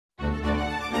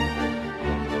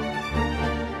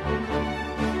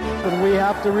and we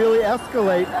have to really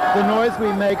escalate the noise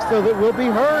we make so that we'll be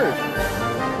heard.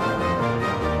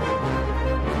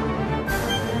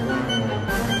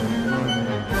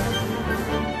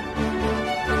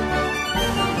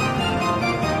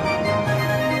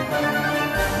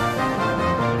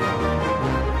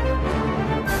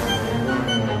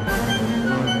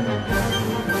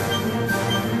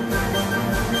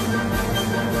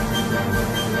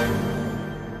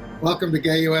 Welcome to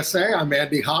Gay USA. I'm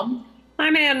Andy Hum.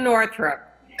 I'm Ann Northrup.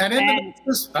 And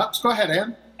go ahead,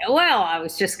 Ann. Well, I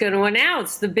was just going to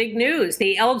announce the big news.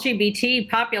 The LGBT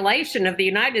population of the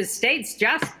United States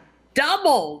just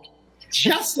doubled.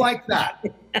 Just like that.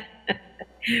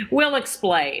 We'll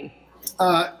explain.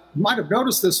 You might have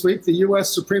noticed this week the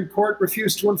U.S. Supreme Court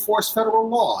refused to enforce federal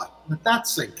law. Let that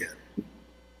sink in.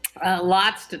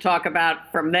 Lots to talk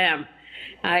about from them.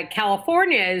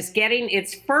 California is getting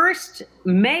its first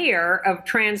mayor of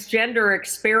transgender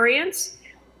experience,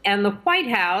 and the White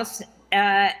House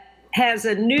has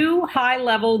a new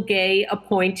high-level gay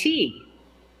appointee.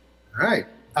 All right.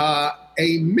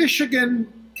 A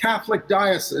Michigan Catholic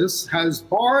diocese has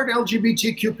barred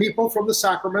LGBTQ people from the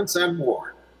sacraments and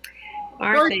more.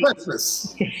 Merry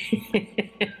Christmas.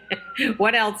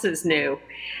 What else is new?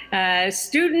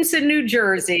 Students in New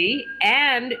Jersey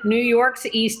and New York's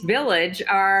East Village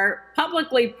are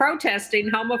publicly protesting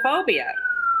homophobia.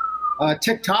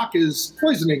 TikTok is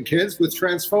poisoning kids with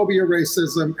transphobia,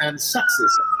 racism, and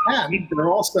sexism. And they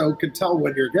also can tell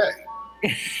when you're gay.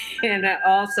 And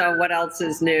also, what else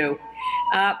is new?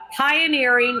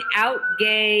 Pioneering out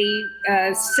gay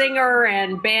singer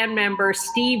and band member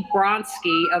Steve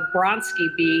Bronski of Bronski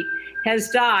Beat has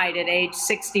died at age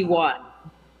 61.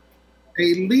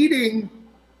 A leading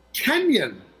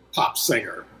Kenyan pop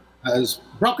singer has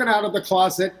broken out of the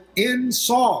closet in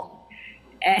song.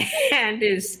 And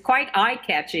is quite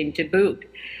eye-catching to boot.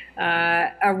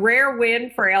 A rare win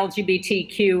for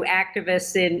LGBTQ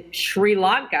activists in Sri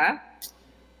Lanka.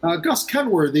 Gus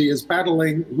Kenworthy is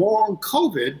battling long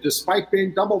COVID despite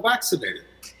being double vaccinated.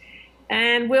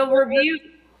 And we'll review,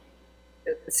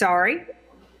 sorry?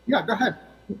 Yeah, go ahead.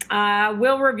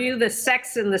 We'll review the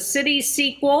Sex and the City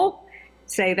sequel,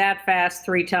 say that fast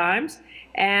 3 times,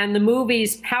 and the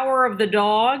movies Power of the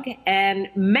Dog and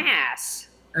Mass.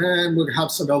 And we'll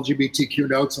have some LGBTQ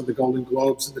notes on the Golden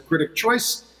Globes and the Critic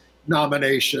Choice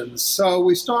nominations. So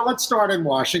let's start in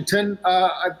Washington.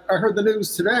 I heard the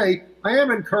news today. I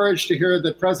am encouraged to hear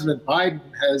that President Biden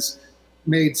has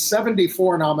made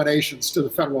 74 nominations to the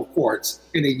federal courts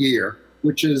in a year,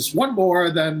 which is one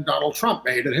more than Donald Trump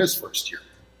made in his first year.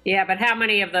 Yeah, but how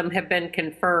many of them have been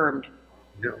confirmed?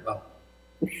 I don't know.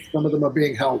 Some of them are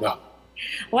being held up.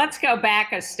 Let's go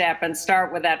back a step and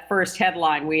start with that first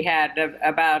headline we had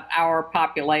about our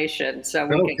population. So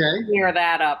we can clear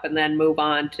that up and then move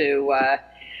on to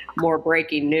more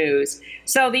breaking news.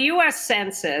 So the U.S.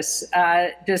 Census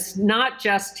does not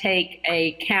just take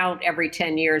a count every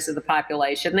 10 years of the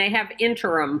population. They have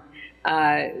interim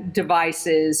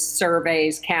devices,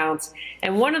 surveys, counts,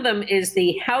 and one of them is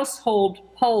the Household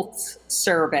Pulse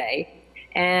Survey.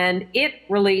 And it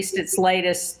released its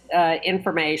latest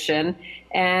information.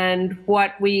 And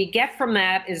what we get from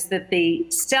that is that the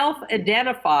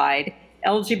self-identified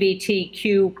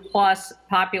LGBTQ plus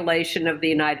population of the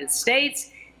United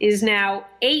States is now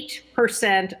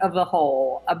 8% of the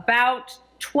whole, about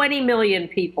 20 million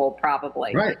people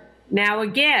probably. Right. Now,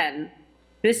 again,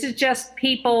 this is just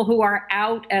people who are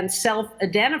out and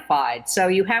self-identified. So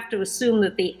you have to assume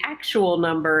that the actual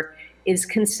number is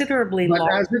considerably larger.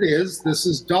 But as it is, this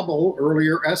is double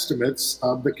earlier estimates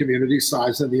of the community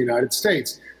size in the United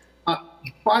States.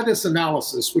 By this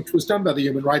analysis, which was done by the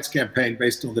Human Rights Campaign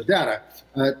based on the data,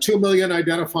 2 million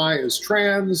identify as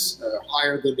trans,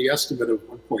 higher than the estimate of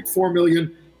 1.4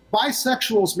 million.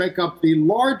 Bisexuals make up the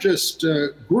largest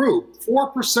group,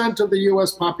 4% of the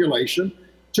U.S. population.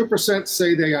 2%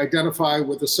 say they identify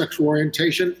with a sexual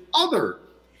orientation other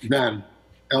than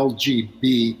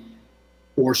LGBT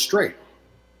or straight.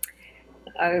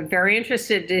 Very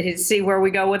interested to see where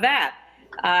we go with that.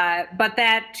 But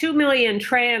that 2 million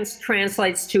trans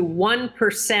translates to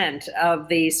 1% of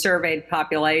the surveyed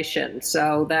population.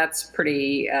 So that's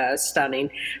pretty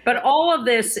stunning. But all of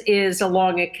this is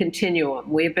along a continuum.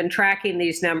 We've been tracking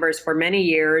these numbers for many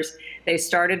years. They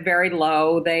started very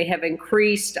low. They have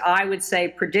increased, I would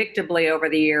say, predictably over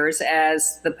the years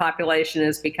as the population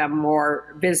has become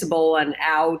more visible and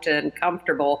out and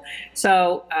comfortable.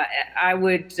 So I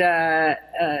would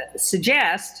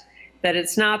suggest that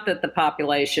it's not that the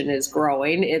population is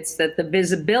growing, it's that the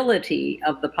visibility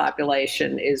of the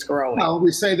population is growing. Well,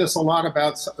 we say this a lot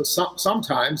about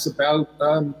sometimes about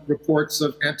reports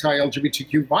of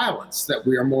anti-LGBTQ violence, that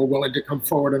we are more willing to come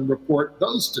forward and report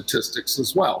those statistics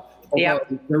as well.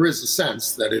 Although there is a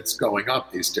sense that it's going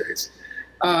up these days.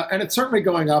 And it's certainly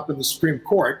going up in the Supreme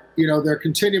Court. You know, they're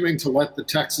continuing to let the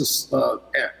Texas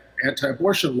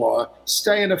anti-abortion law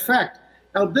stay in effect.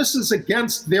 Now, this is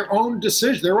against their own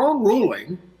decision, their own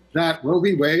ruling that Roe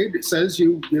v. Wade says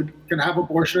you can have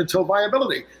abortion until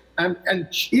viability. And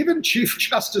even Chief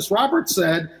Justice Roberts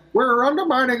said, we're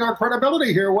undermining our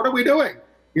credibility here. What are we doing?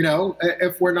 You know,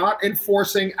 if we're not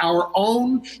enforcing our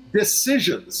own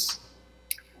decisions.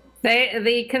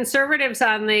 The conservatives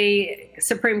on the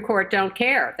Supreme Court don't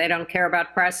care. They don't care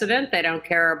about precedent. They don't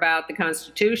care about the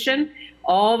Constitution.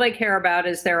 All they care about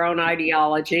is their own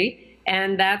ideology.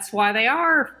 And that's why they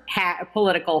are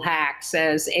political hacks,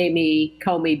 as Amy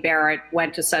Coney Barrett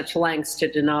went to such lengths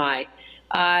to deny.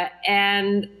 Well,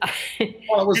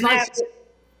 it was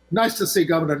nice to see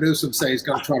Governor Newsom say he's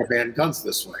going to try to ban guns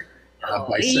this way.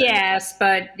 Yes,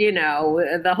 but, you know,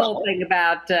 the whole thing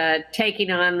about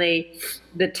taking on the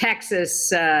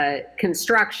Texas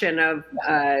construction of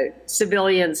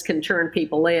civilians can turn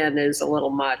people in is a little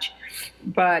much.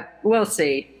 But we'll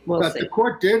see. But the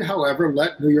court did, however,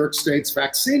 let New York State's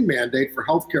vaccine mandate for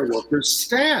healthcare workers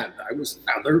stand. I was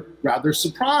rather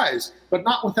surprised, but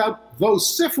not without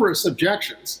vociferous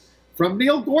objections from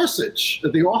Neil Gorsuch,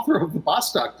 the author of the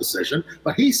Bostock decision.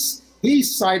 But he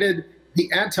cited the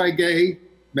anti-gay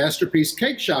Masterpiece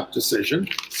Cake Shop decision,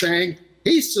 saying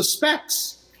he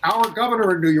suspects our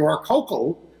governor in New York,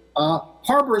 Hochul,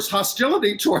 harbors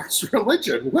hostility towards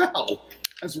religion. Well,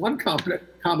 as one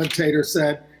commentator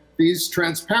said, these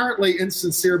transparently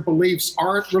insincere beliefs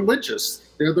aren't religious.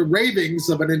 They're the ravings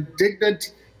of an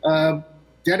indignant,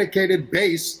 dedicated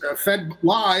base fed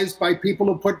lies by people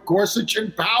who put Gorsuch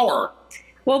in power.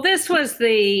 Well, this was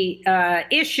the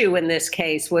issue in this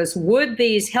case, was would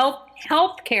these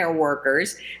healthcare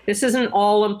workers, this isn't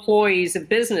all employees of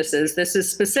businesses, this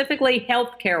is specifically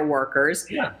healthcare workers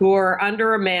who are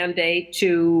under a mandate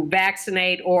to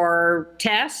vaccinate or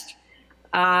test,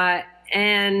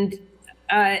 and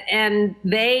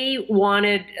they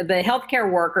wanted, the healthcare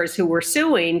workers who were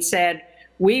suing said,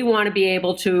 we want to be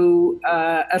able to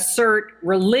assert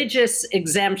religious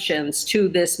exemptions to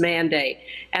this mandate.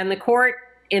 And the court,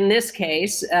 in this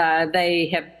case, they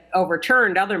have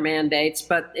overturned other mandates,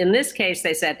 but in this case,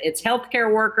 they said it's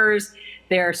healthcare workers.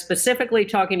 They're specifically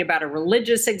talking about a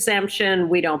religious exemption.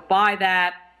 We don't buy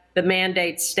that. The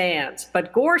mandate stands.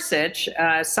 But Gorsuch,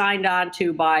 signed on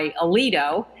to by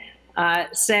Alito,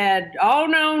 said, oh,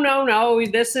 no,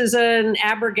 this is an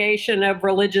abrogation of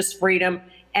religious freedom.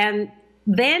 And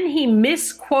then he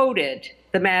misquoted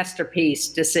the Masterpiece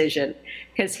decision,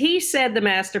 because he said the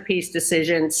Masterpiece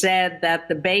decision said that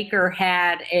the baker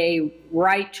had a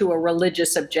right to a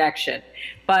religious objection.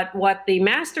 But what the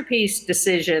Masterpiece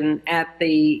decision at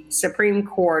the Supreme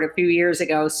Court a few years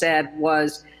ago said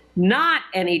was not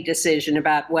any decision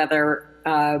about whether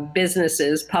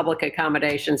businesses, public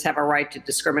accommodations, have a right to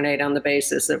discriminate on the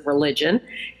basis of religion.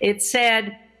 It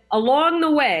said, along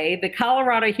the way, the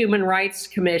Colorado Human Rights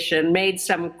Commission made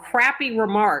some crappy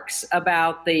remarks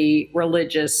about the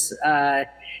religious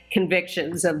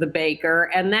convictions of the baker,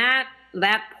 and that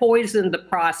poisoned the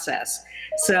process.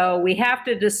 So we have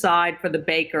to decide for the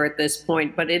baker at this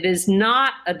point, but it is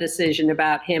not a decision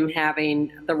about him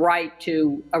having the right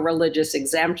to a religious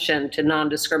exemption to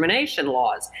non-discrimination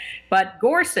laws. But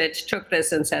Gorsuch took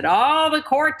this and said, oh, the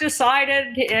court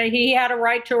decided he had a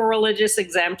right to a religious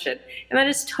exemption. And that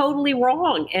is totally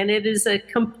wrong. And it is a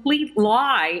complete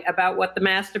lie about what the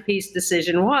Masterpiece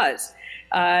decision was.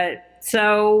 And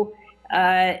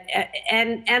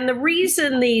the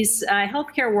reason these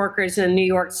healthcare workers in New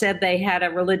York said they had a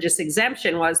religious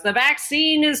exemption was the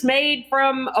vaccine is made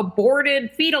from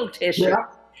aborted fetal tissue. Yeah.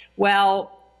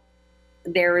 Well,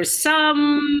 there is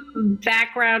some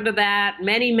background to that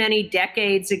many, many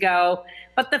decades ago.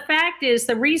 But the fact is,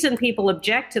 the reason people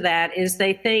object to that is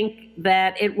they think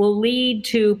that it will lead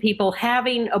to people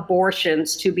having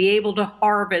abortions to be able to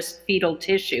harvest fetal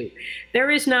tissue.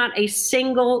 There is not a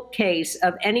single case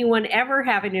of anyone ever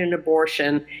having an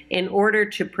abortion in order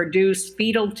to produce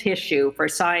fetal tissue for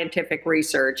scientific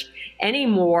research, any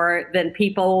more than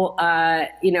people,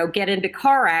 get into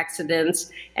car accidents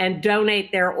and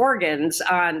donate their organs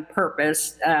on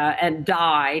purpose and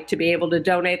die to be able to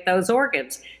donate those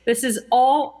organs. This is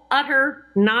all utter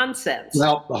nonsense.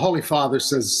 Well, the Holy Father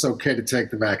says it's okay to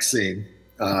take the vaccine.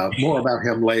 More about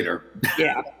him later.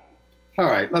 Yeah. All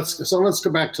right, let's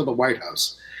go back to the White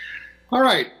House. All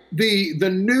right. The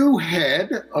new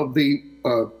head of the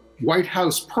White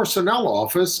House Personnel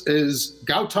Office is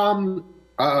Gautam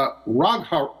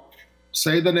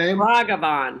say the name?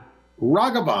 Raghavan.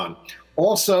 Raghavan.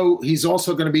 He's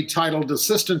also going to be titled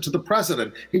Assistant to the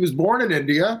President. He was born in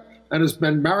India and has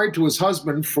been married to his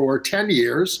husband for 10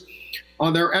 years.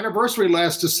 On their anniversary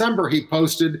last December, he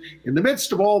posted, "In the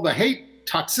midst of all the hate,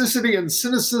 toxicity, and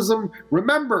cynicism,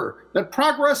 remember that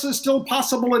progress is still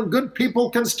possible and good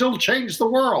people can still change the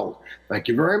world." Thank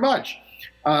you very much.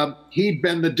 He'd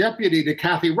been the deputy to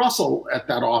Kathy Russell at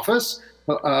that office,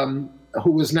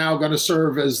 who is now going to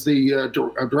serve as the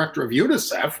director of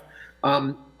UNICEF.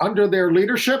 Under their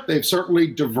leadership, they've certainly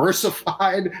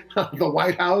diversified the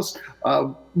White House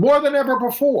more than ever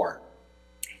before.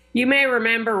 You may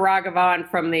remember Raghavan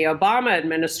from the Obama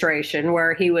administration,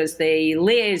 where he was the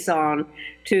liaison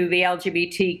to the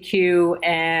LGBTQ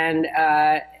and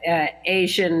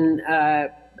Asian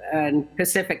and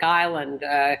Pacific Island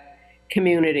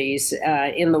communities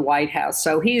in the White House.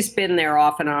 So he's been there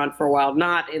off and on for a while,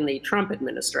 not in the Trump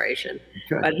administration,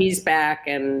 but he's back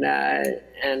and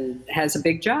has a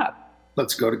big job.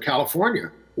 Let's go to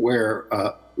California, where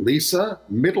Lisa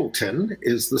Middleton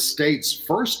is the state's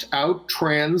first out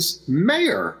trans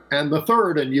mayor and the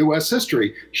third in U.S.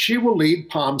 history. She will lead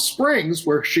Palm Springs,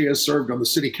 where she has served on the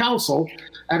city council.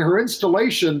 At her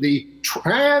installation, the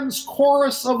Trans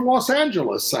Chorus of Los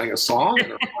Angeles sang a song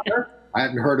in her honor. I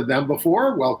hadn't heard of them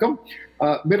before. Welcome.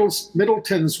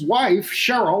 Middleton's wife,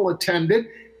 Cheryl, attended,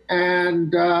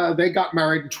 and they got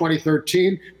married in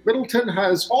 2013. Middleton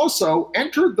has also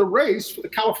entered the race for the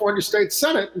California State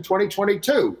Senate in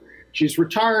 2022. She's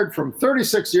retired from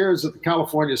 36 years at the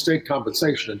California State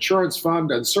Compensation Insurance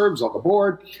Fund and serves on the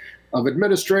board of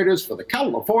administrators for the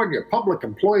California Public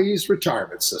Employees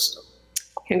Retirement System.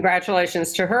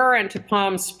 Congratulations to her and to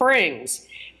Palm Springs.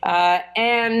 Where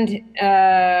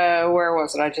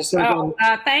was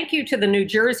it? Thank you to the New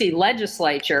Jersey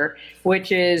legislature,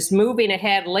 which is moving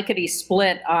ahead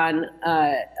lickety-split on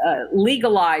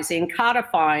legalizing,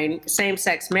 codifying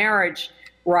same-sex marriage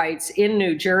rights in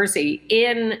New Jersey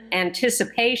in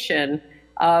anticipation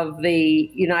of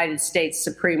the United States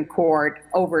Supreme Court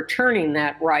overturning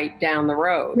that right down the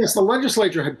road. Yes, the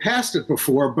legislature had passed it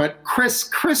before, but Chris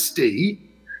Christie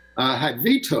had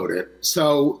vetoed it.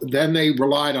 So then they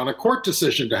relied on a court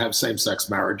decision to have same-sex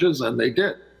marriages, and they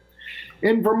did.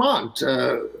 In Vermont,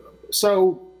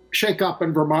 so shake up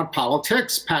in Vermont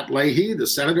politics. Pat Leahy, the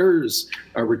senator, is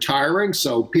retiring.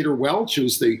 So Peter Welch,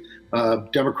 who's the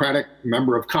Democratic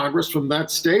member of Congress from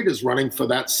that state, is running for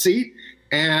that seat.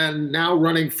 And now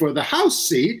running for the House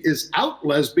seat is out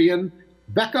lesbian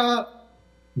Becca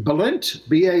Balint,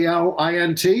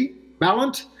 B-A-L-I-N-T,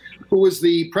 Balint, who is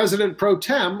the president pro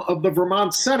tem of the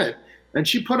Vermont Senate. And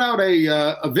she put out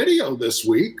a video this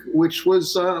week, which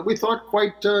was, we thought,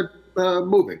 quite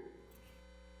moving.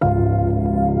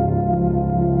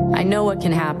 I know what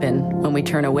can happen when we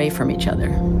turn away from each other.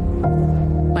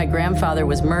 My grandfather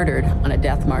was murdered on a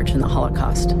death march in the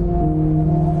Holocaust.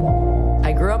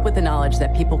 I grew up with the knowledge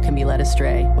that people can be led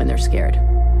astray when they're scared.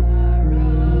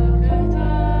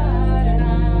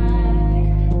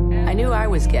 I knew I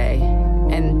was gay,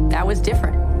 and that was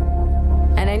different.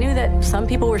 And I knew that some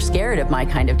people were scared of my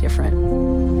kind of different.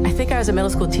 I think I was a middle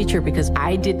school teacher because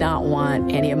I did not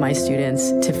want any of my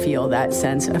students to feel that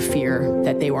sense of fear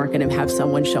that they weren't going to have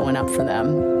someone showing up for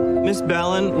them. Miss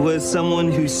Ballin was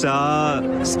someone who saw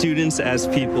students as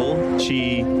people.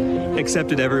 She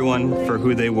accepted everyone for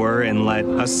who they were and let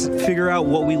us figure out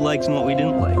what we liked and what we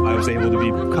didn't like. I was able to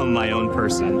become my own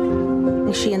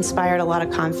person. She inspired a lot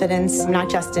of confidence, not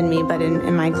just in me, but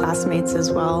in my classmates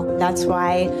as well. That's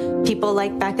why people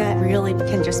like Becca really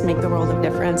can just make the world of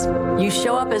difference. You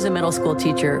show up as a middle school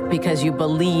teacher because you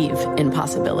believe in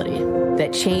possibility,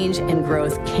 that change and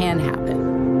growth can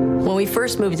happen. When we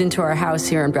first moved into our house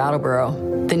here in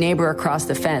Brattleboro, the neighbor across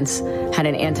the fence had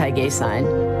an anti-gay sign.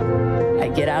 I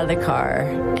get out of the car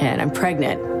and I'm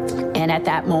pregnant. And at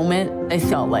that moment, I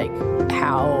felt like,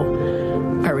 how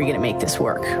are we going to make this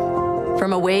work?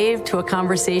 From a wave to a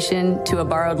conversation to a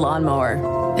borrowed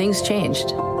lawnmower, things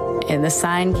changed and the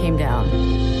sign came down.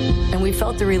 And we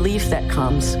felt the relief that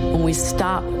comes when we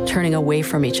stop turning away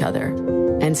from each other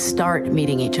and start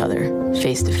meeting each other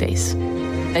face to face.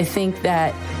 I think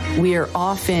that we are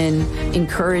often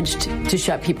encouraged to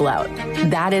shut people out.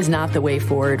 That is not the way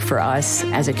forward for us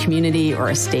as a community or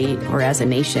a state or as a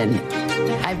nation.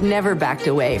 I've never backed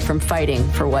away from fighting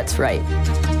for what's right.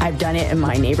 I've done it in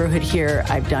my neighborhood here.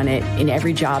 I've done it in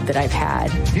every job that I've had.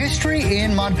 History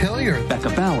in Montpelier. Becca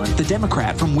Ballant, the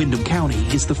Democrat from Windham County,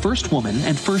 is the first woman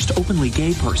and first openly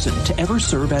gay person to ever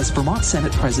serve as Vermont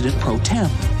Senate President pro tem.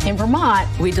 In Vermont,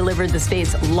 we delivered the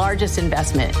state's largest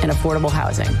investment in affordable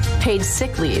housing, paid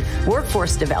sick leave,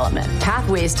 workforce development,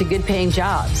 pathways to good-paying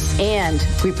jobs, and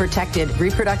we protected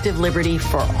reproductive liberty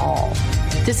for all.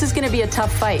 This is going to be a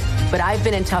tough fight, but I've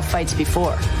been in tough fights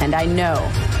before, and I know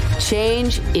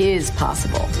change is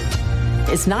possible.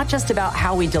 It's not just about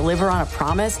how we deliver on a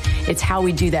promise, it's how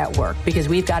we do that work, because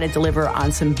we've got to deliver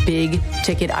on some big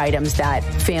ticket items that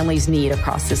families need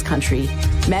across this country.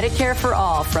 Medicare for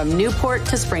all from Newport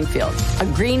to Springfield, a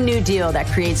Green New Deal that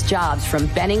creates jobs from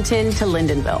Bennington to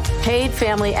Lyndonville, paid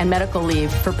family and medical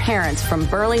leave for parents from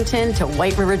Burlington to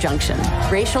White River Junction,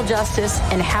 racial justice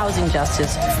and housing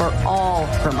justice for all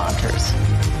Vermonters.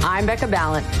 I'm Becca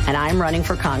Ballant, and I'm running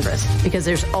for Congress because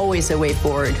there's always a way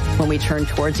forward when we turn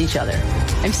towards each other.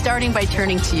 I'm starting by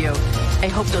turning to you. I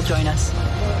hope you'll join us.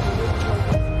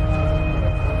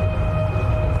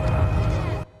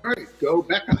 All right, go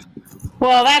Becca.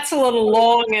 Well, that's a little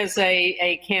long as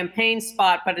a campaign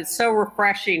spot, but it's so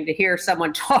refreshing to hear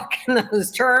someone talk in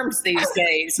those terms these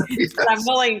days. Yes.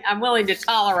 I'm willing to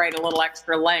tolerate a little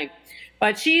extra length.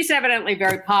 But she's evidently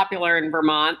very popular in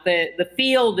Vermont. The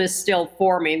field is still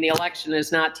forming. The election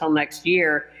is not till next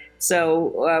year.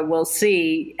 So we'll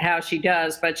see how she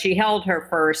does. But she held her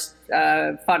first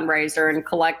fundraiser and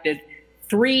collected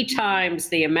 3 times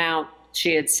the amount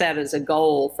she had set as a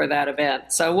goal for that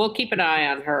event. So we'll keep an eye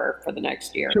on her for the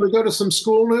next year. Can we go to some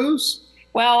school news?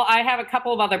 Well, I have a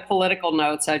couple of other political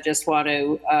notes I just want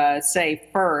to say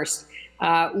first.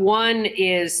 One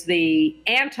is the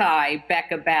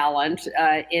anti-Becca Ballant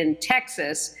in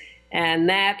Texas, and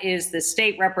that is the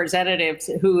state representative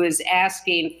who is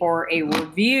asking for a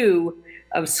review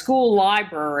of school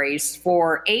libraries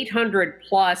for 800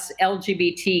 plus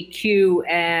LGBTQ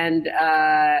and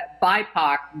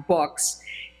BIPOC books.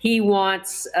 He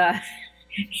wants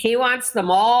them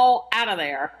all out of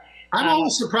there. I'm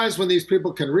always surprised when these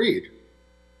people can read.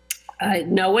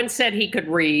 No one said he could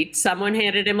read. Someone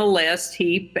handed him a list.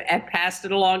 He passed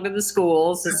it along to the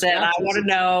schools and said, I want to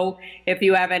know if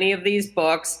you have any of these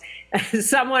books.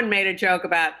 Someone made a joke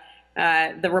about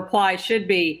the reply should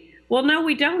be, well, no,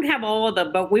 we don't have all of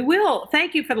them, but we will.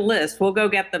 Thank you for the list. We'll go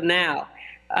get them now.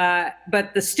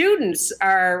 But the students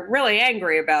are really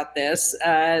angry about this.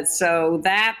 So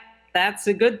that's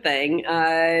a good thing.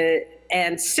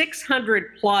 And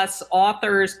 600 plus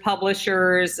authors,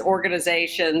 publishers,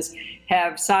 organizations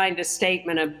have signed a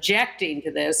statement objecting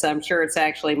to this. I'm sure it's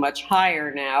actually much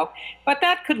higher now, but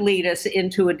that could lead us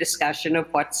into a discussion of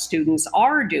what students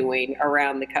are doing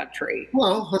around the country.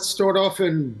 Well, let's start off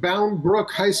in Bound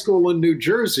Brook High School in New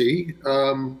Jersey,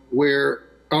 where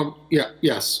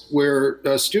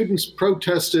students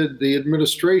protested the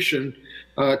administration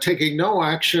taking no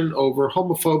action over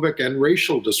homophobic and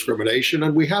racial discrimination,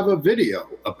 and we have a video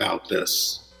about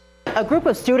this. A group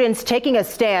of students taking a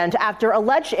stand after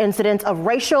alleged incidents of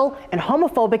racial and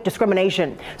homophobic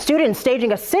discrimination. Students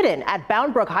staging a sit-in at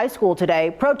Bound Brook High School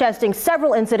today, protesting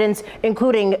several incidents,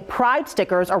 including pride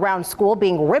stickers around school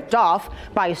being ripped off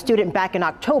by a student back in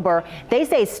October. They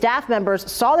say staff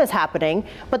members saw this happening,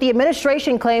 but the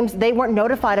administration claims they weren't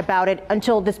notified about it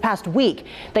until this past week.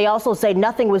 They also say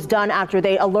nothing was done after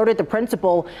they alerted the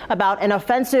principal about an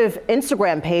offensive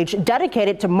Instagram page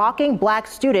dedicated to mocking black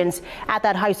students at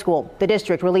that high school. The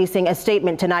district releasing a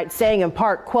statement tonight saying in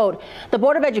part, quote, the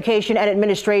Board of Education and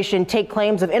administration take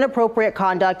claims of inappropriate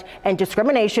conduct and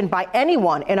discrimination by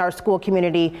anyone in our school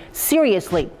community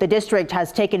seriously. The district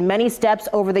has taken many steps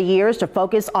over the years to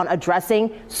focus on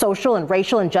addressing social and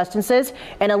racial injustices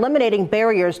and eliminating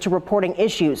barriers to reporting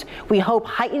issues. We hope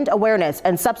heightened awareness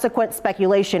and subsequent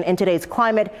speculation in today's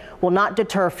climate will not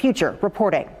deter future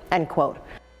reporting, end quote.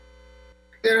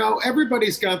 You know,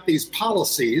 everybody's got these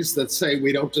policies that say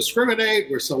we don't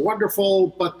discriminate, we're so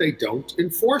wonderful, but they don't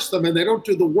enforce them, and they don't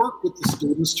do the work with the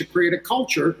students to create a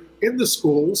culture in the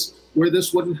schools where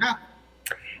this wouldn't happen.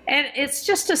 And it's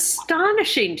just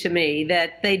astonishing to me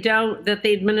that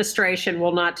the administration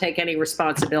will not take any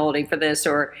responsibility for this,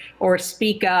 or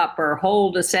speak up, or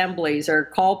hold assemblies, or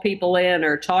call people in,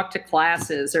 or talk to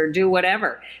classes, or do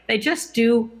whatever. They just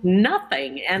do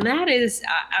nothing. And that is,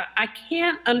 I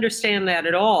can't understand that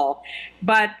at all.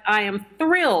 But I am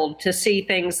thrilled to see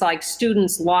things like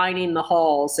students lining the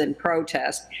halls in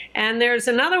protest. And there's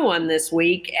another one this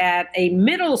week at a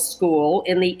middle school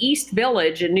in the East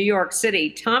Village in New York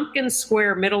City, Tompkins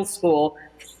Square Middle School.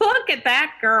 Look at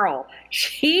that girl.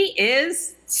 She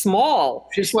is small.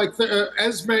 She's like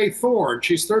Esme Thorne.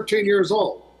 She's 13 years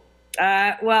old.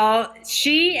 Well,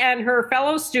 she and her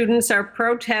fellow students are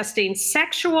protesting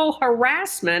sexual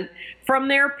harassment from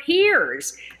their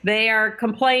peers. They are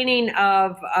complaining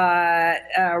of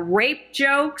rape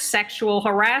jokes, sexual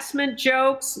harassment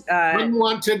jokes.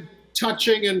 Unwanted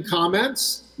touching and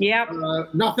comments. Yep.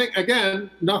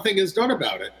 Nothing is done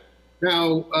about it.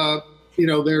 Now, you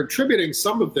know, they're attributing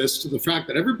some of this to the fact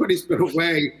that everybody's been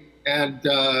away and,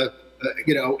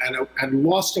 you know, and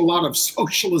lost a lot of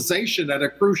socialization at a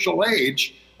crucial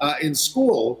age in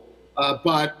school,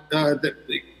 but they're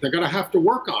going to have to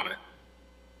work on it.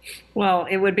 Well,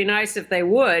 it would be nice if they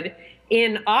would.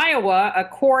 In Iowa, a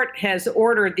court has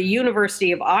ordered the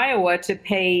University of Iowa to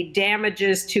pay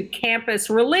damages to campus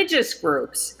religious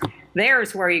groups.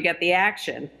 There's where you get the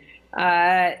action.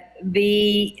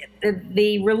 The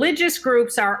religious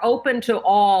groups are open to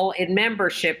all in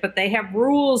membership, but they have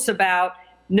rules about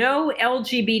no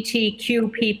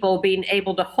LGBTQ people being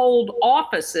able to hold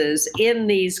offices in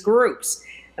these groups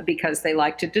because they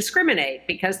like to discriminate,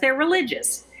 because they're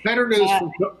religious. Better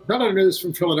news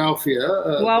from Philadelphia.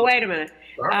 Well, wait a minute.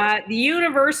 The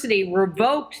university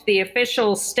revoked the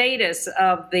official status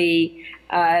of the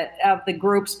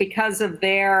groups because of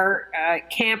their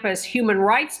campus human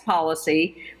rights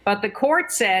policy, but the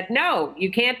court said, no, you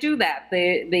can't do that.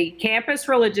 The campus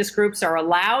religious groups are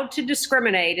allowed to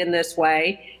discriminate in this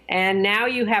way, and now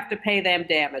you have to pay them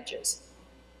damages.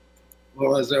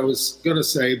 Well, as I was going to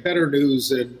say, better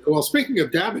news. Well, speaking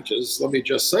of damages, let me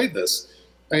just say this.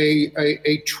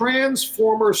 A trans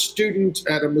former student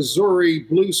at a Missouri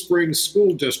Blue Springs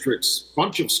school district's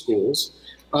bunch of schools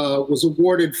was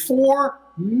awarded $4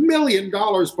 million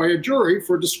by a jury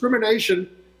for discrimination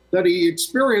that he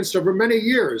experienced over many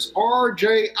years.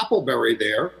 R.J. Appleberry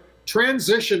there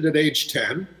transitioned at age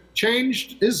 10,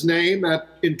 changed his name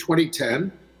in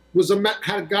 2010,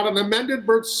 had got an amended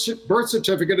birth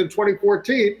certificate in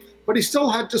 2014, but he still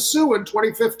had to sue in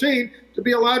 2015 to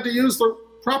be allowed to use the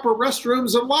proper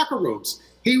restrooms and locker rooms.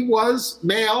 He was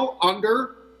male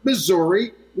under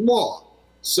Missouri law.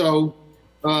 So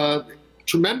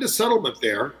tremendous settlement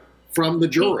there from the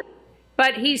jury.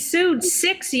 But he sued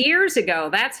 6 years ago.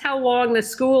 That's how long the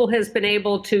school has been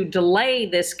able to delay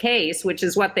this case, which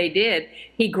is what they did.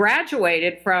 He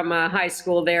graduated from high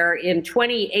school there in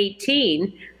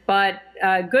 2018, but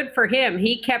good for him.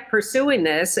 He kept pursuing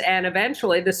this, and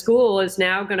eventually the school is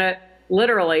now going to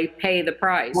literally pay the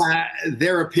price.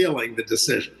 They're appealing the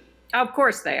decision. Of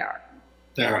course they are.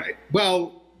 All right.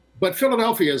 Well, but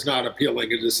Philadelphia is not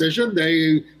appealing a decision.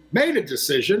 They made a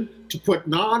decision to put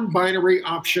non-binary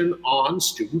option on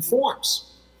student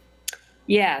forms.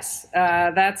 Yes,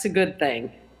 that's a good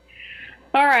thing.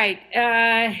 All right.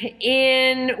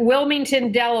 In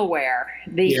Wilmington, Delaware,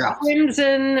 the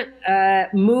Crimson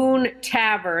Moon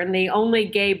Tavern, the only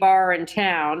gay bar in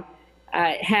town,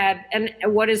 had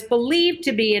what is believed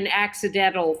to be an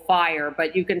accidental fire,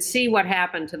 but you can see what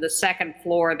happened to the second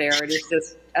floor there. It is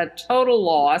just a total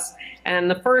loss,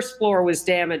 and the first floor was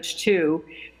damaged too.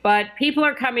 But people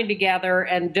are coming together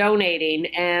and donating,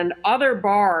 and other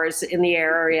bars in the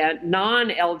area,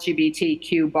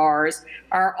 non-LGBTQ bars,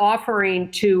 are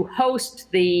offering to host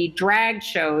the drag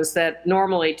shows that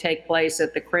normally take place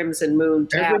at the Crimson Moon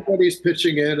Tavern. Everybody's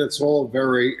pitching in. It's all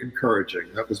very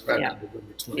encouraging. That was back on November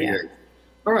 28th. Yeah.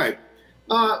 All right.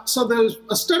 So there's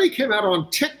a study came out on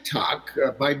TikTok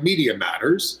by Media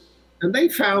Matters, and they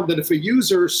found that if a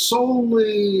user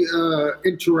solely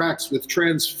interacts with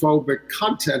transphobic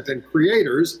content and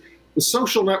creators, the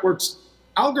social network's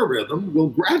algorithm will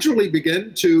gradually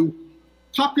begin to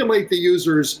populate the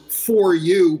user's For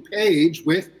You page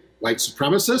with white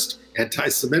supremacist,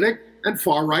 anti-Semitic, and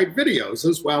far-right videos,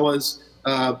 as well as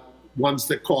ones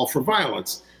that call for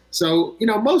violence. So, you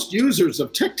know, most users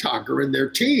of TikTok are in their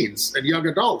teens and young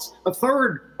adults. A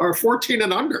third are 14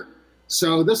 and under.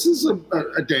 So this is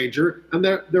a danger. And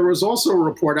there was also a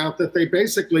report out that they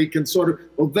basically can sort of,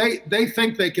 well, they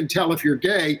think they can tell if you're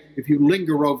gay if you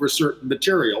linger over certain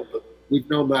material. But we've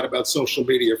known that about social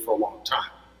media for a long time.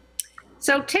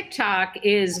 So TikTok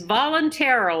is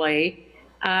voluntarily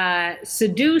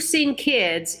seducing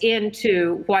kids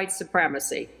into white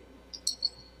supremacy.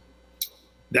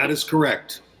 That is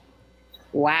correct.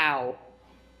 Wow.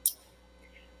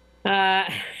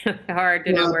 Hard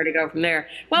to know where to go from there.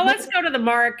 Well, let's go to the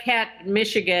Marquette,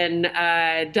 Michigan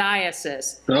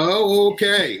diocese. Oh,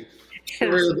 okay. As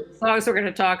long as we're going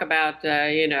to talk about,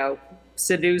 you know,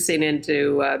 seducing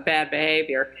into bad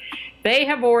behavior. They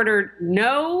have ordered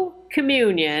no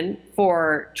communion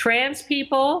for trans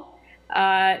people,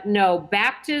 no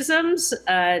baptisms,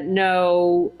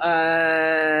 no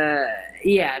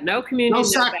communion. No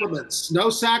sacraments. No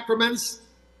sacraments.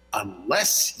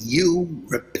 unless you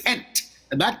repent.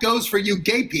 And that goes for you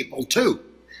gay people, too.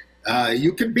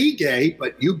 You can be gay,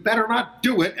 but you better not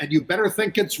do it, and you better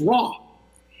think it's wrong.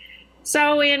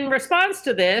 So in response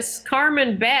to this,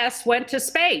 Carmen Bess went to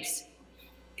space.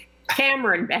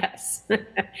 Cameron Bess.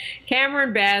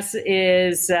 Cameron Bess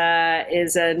is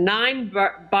a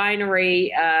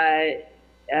non-binary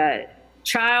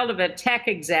child of a tech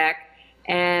exec,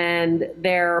 and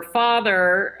their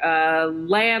father,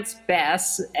 Lance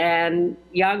Bess, and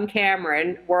young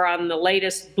Cameron were on the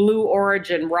latest Blue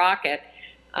Origin rocket.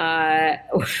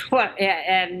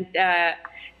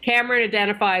 Cameron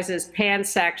identifies as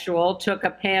pansexual, took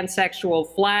a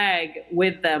pansexual flag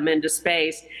with them into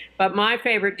space. But my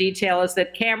favorite detail is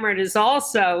that Cameron is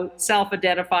also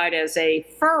self-identified as a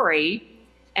furry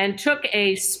and took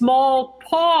a small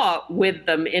paw with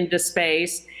them into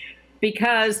space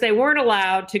because they weren't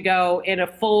allowed to go in a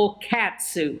full cat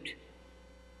suit.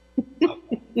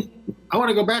 I want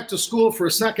to go back to school for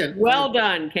a second. Well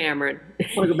done, Cameron. I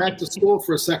want to go back to school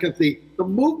for a second. The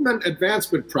Movement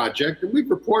Advancement Project, and we've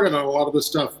reported on a lot of this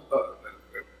stuff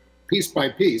piece by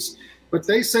piece, but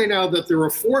they say now that there are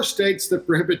 4 states that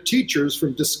prohibit teachers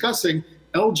from discussing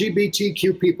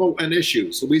LGBTQ people and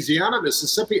issues: Louisiana,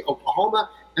 Mississippi, Oklahoma,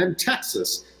 and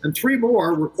Texas. And 3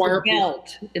 more require— It's a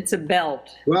belt. It's a belt.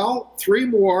 Well, 3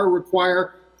 more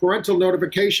require parental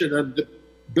notification and the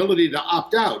ability to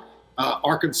opt out.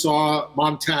 Arkansas,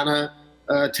 Montana,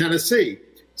 Tennessee.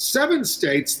 7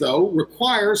 states, though,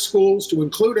 require schools to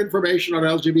include information on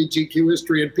LGBTQ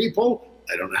history and people.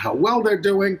 I don't know how well they're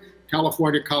doing.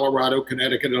 California, Colorado,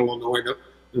 Connecticut, Illinois,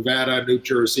 Nevada, New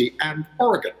Jersey, and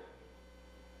Oregon.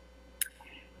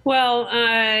 Well,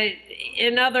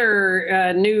 in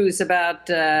other news about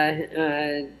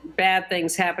bad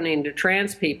things happening to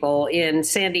trans people, in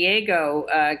San Diego,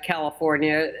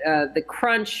 California, the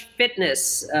Crunch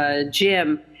Fitness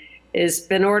gym has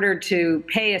been ordered to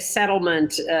pay a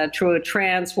settlement to a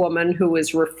trans woman who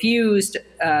was refused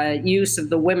use of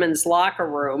the women's locker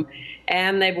room,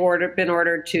 and they've been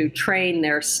ordered to train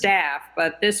their staff.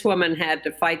 But this woman had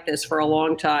to fight this for a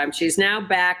long time. She's now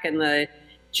back in the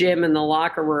gym in the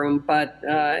locker room, but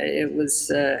it was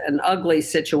an ugly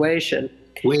situation.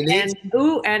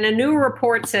 And a new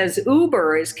report says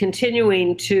Uber is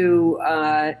continuing to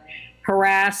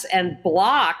harass and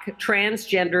block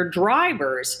transgender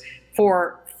drivers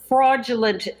for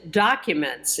fraudulent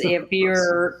documents. If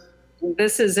you're,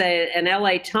 this is an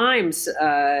LA Times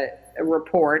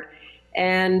report,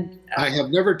 and I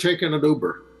have never taken an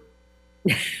Uber.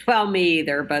 Well, me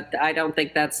either, but I don't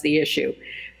think that's the issue.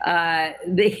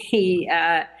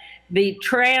 The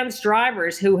trans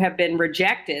drivers who have been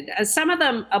rejected, some of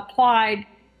them applied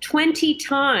 20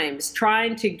 times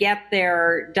trying to get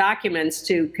their documents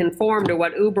to conform to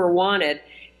what Uber wanted.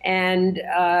 And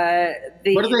what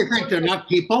do they think? They're not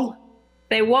people?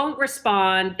 They won't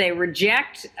respond. They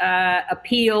reject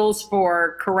appeals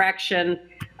for correction.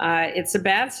 It's a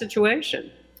bad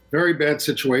situation. Very bad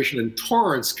situation in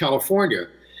Torrance, California.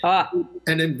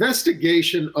 An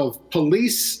investigation of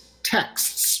police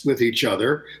texts with each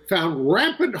other found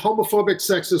rampant homophobic,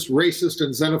 sexist, racist,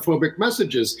 and xenophobic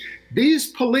messages. These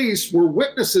police were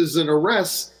witnesses in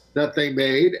arrests that they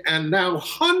made, and now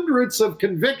hundreds of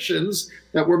convictions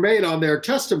that were made on their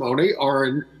testimony are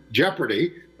in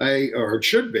jeopardy, or it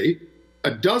should be.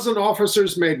 A dozen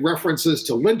officers made references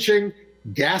to lynching,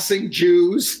 gassing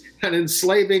Jews, and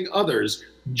enslaving others,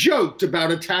 joked about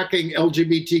attacking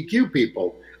LGBTQ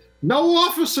people. No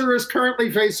officer is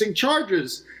currently facing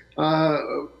charges,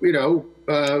 but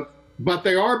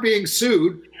they are being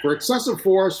sued for excessive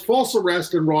force, false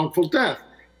arrest, and wrongful death.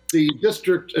 The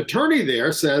district attorney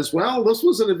there says, well, this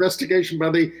was an investigation by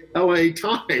the LA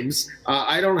Times.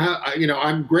 I don't have,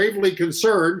 I'm gravely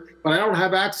concerned, but I don't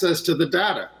have access to the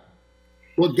data.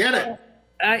 Well, get it.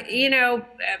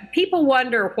 People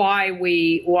wonder why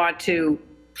we want to,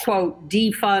 quote,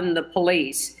 defund the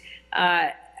police.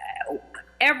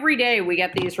 Every day we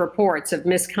get these reports of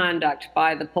misconduct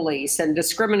by the police and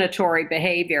discriminatory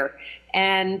behavior.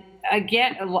 And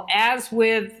again, as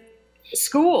with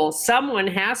schools, someone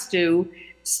has to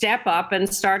step up and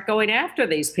start going after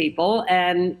these people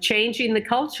and changing the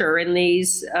culture in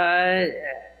these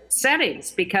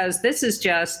settings, because this is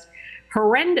just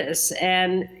horrendous.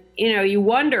 And, you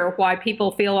wonder why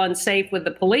people feel unsafe with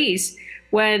the police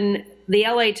when the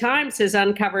LA Times has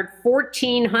uncovered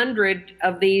 1,400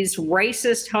 of these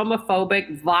racist,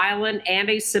 homophobic, violent,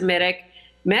 anti-Semitic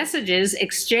messages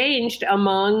exchanged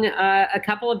among a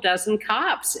couple of dozen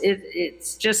cops.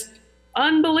 It's just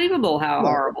unbelievable how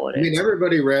horrible it is. I mean,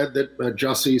 everybody read that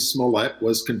Jussie Smollett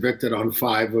was convicted on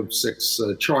 5 of 6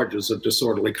 charges of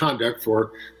disorderly conduct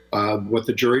for What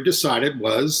the jury decided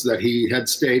was that he had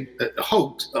staged a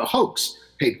hoax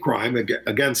hate crime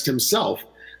against himself.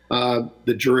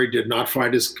 The jury did not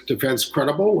find his defense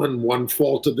credible and one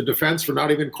faulted the defense for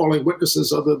not even calling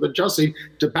witnesses other than Jussie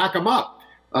to back him up,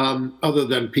 other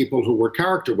than people who were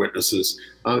character witnesses.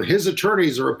 His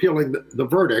attorneys are appealing the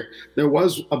verdict. There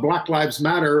was a Black Lives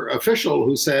Matter official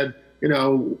who said, you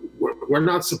know, we're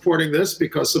not supporting this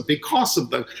because of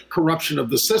the corruption of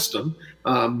the system.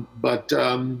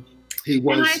 He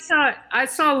was. And I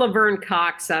saw Laverne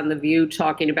Cox on The View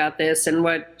talking about this, and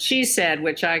what she said,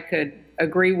 which I could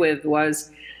agree with,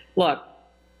 was, look,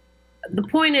 the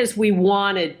point is we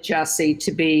wanted Jussie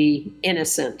to be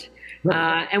innocent.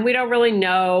 And we don't really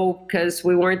know because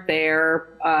we weren't there.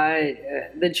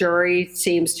 The jury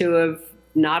seems to have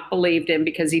not believed him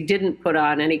because he didn't put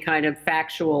on any kind of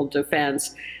factual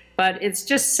defense. But it's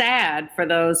just sad for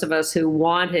those of us who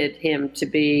wanted him to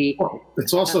be. Well,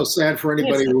 it's also sad for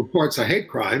anybody who reports a hate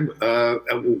crime.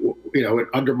 You know, it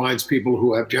undermines people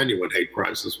who have genuine hate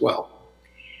crimes as well.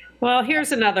 Well,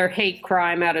 here's another hate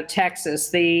crime out of Texas.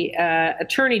 The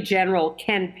Attorney General,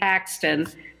 Ken Paxton,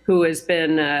 who has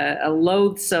been a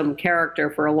loathsome character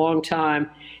for a long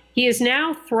time, he is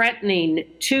now threatening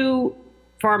two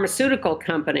pharmaceutical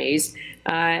companies,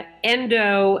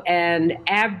 Endo and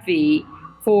AbbVie,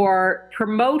 for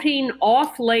promoting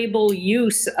off-label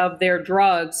use of their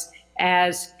drugs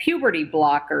as puberty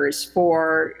blockers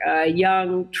for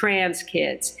young trans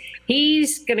kids.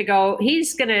 He's going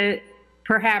to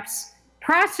perhaps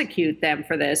prosecute them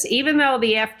for this, even though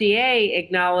the FDA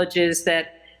acknowledges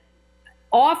that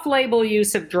off-label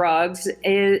use of drugs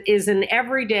is an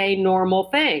everyday normal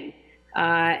thing.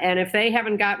 And if they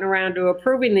haven't gotten around to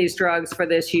approving these drugs for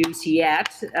this use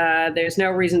yet, there's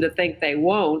no reason to think they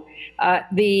won't.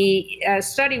 The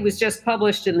study was just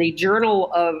published in the Journal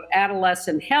of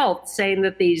Adolescent Health saying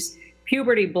that these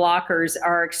puberty blockers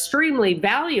are extremely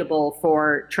valuable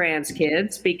for trans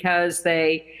kids because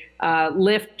they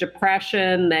lift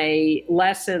depression, they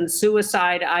lessen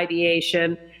suicide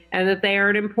ideation, and that they are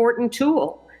an important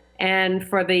tool. And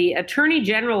for the Attorney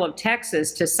General of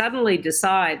Texas to suddenly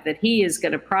decide that he is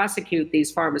going to prosecute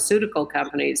these pharmaceutical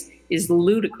companies is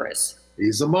ludicrous.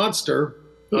 He's a monster.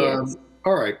 All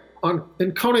right.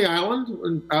 In Coney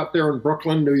Island, out there in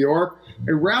Brooklyn, New York,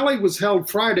 a rally was held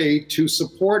Friday to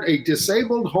support a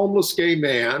disabled homeless gay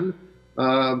man.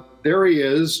 There he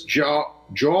is,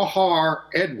 Jawhar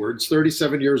Edwards,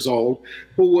 37 years old,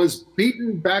 who was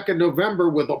beaten back in November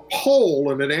with a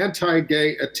pole in an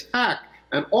anti-gay attack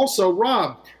and also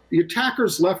robbed. The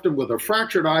attackers left him with a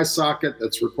fractured eye socket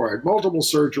that's required multiple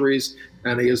surgeries,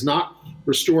 and he has not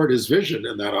restored his vision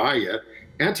in that eye yet.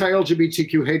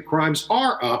 Anti-LGBTQ hate crimes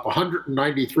are up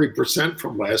 193%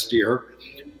 from last year.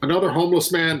 Another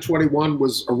homeless man, 21,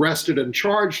 was arrested and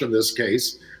charged in this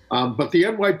case, but the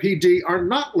NYPD are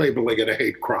not labeling it a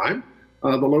hate crime.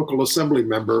 The local assembly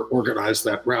member organized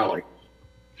that rally.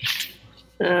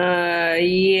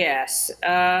 Yes.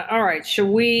 All right. Should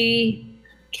we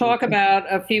talk about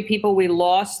a few people we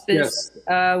lost this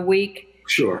week?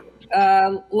 Sure.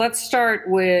 Let's start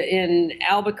with in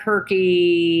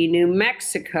Albuquerque, New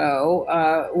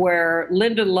Mexico, where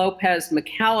Linda Lopez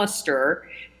McAllister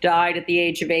died at the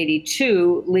age of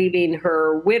 82, leaving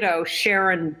her widow,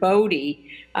 Sharon Bodie.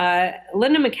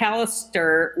 Linda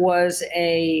McAllister was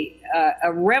a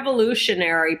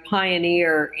revolutionary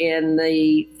pioneer in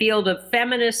the field of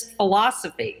feminist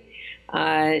philosophy.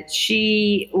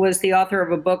 She was the author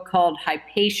of a book called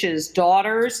Hypatia's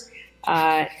Daughters,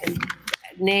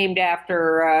 named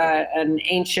after an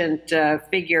ancient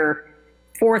figure,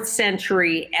 4th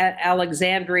century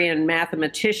Alexandrian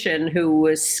mathematician who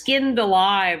was skinned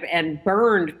alive and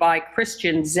burned by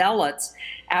Christian zealots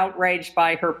outraged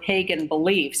by her pagan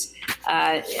beliefs.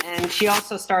 And she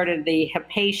also started the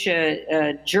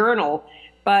Hypatia Journal.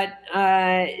 But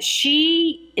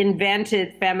she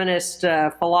invented feminist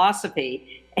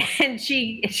philosophy, and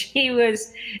she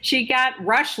got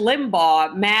Rush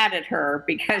Limbaugh mad at her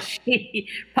because she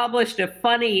published a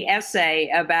funny essay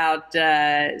about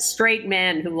straight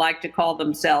men who like to call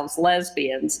themselves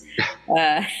lesbians.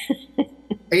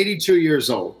 82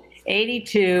 years old.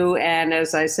 82, and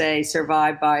as I say,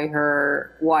 survived by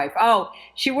her wife. Oh,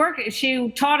 she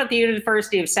taught at the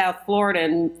University of South Florida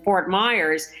in Fort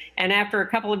Myers, and after a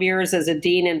couple of years as a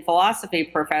dean and philosophy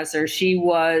professor, she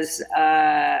was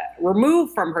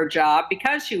removed from her job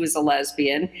because she was a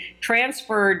lesbian,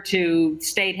 transferred to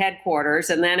state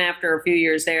headquarters, and then after a few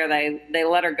years there, they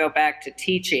let her go back to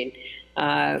teaching.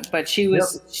 But she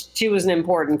was an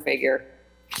important figure.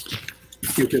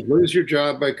 You could lose your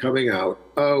job by coming out.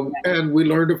 And we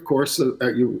learned, of course,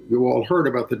 you all heard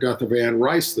about the death of Anne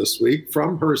Rice this week.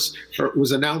 It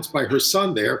was announced by her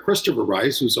son there, Christopher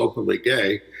Rice, who's openly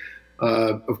gay.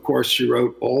 Of course, she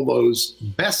wrote all those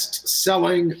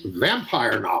best-selling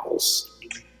vampire novels.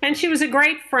 And she was a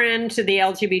great friend to the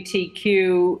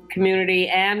LGBTQ community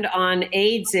and on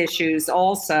AIDS issues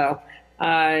also.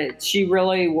 She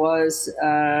really was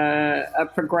a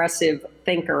progressive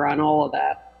thinker on all of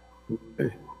that.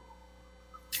 Okay.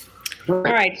 All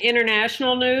right,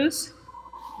 international news.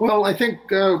 Well, I think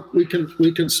we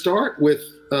can start with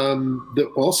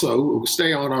also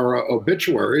stay on our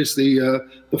obituaries. The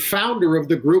founder of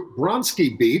the group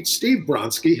Bronski Beat, Steve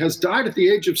Bronski, has died at the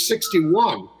age of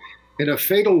 61 in a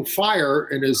fatal fire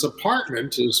in his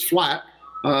apartment, his flat.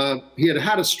 He had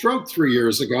had a stroke 3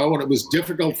 years ago, and it was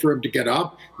difficult for him to get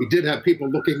up. He did have people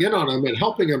looking in on him and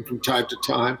helping him from time to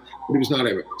time, but he was not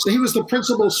able. So he was the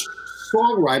principal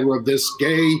songwriter of this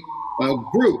gay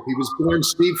group. He was born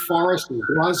Steve Forrest in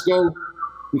Glasgow.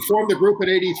 He formed the group in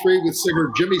 '83 with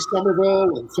singer Jimmy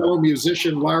Somerville and fellow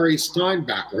musician Larry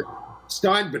Steinbachek.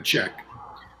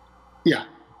 Yeah,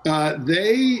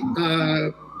 they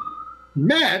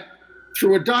met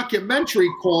through a documentary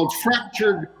called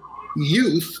Fractured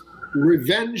Youth,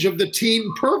 Revenge of the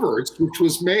Teen Perverts, which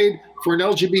was made for an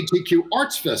LGBTQ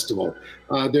arts festival.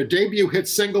 Their debut hit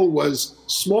single was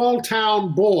Small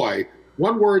Town Boy.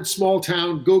 One word, small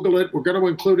town, Google it. We're going to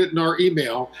include it in our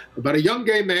email, about a young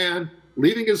gay man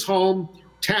leaving his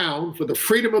hometown for the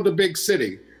freedom of the big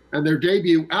city. And their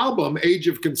debut album, Age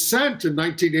of Consent, in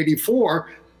 1984,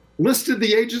 listed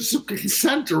the ages of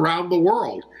consent around the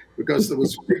world because there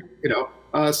was,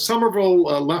 Somerville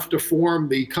left to form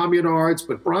the Communards,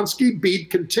 but Bronski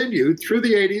Beat continued through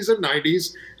the 80s and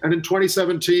 90s, and in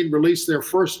 2017 released their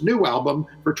first new album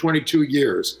for 22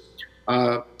 years.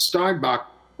 Steinbachek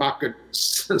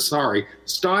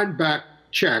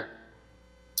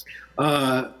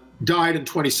died in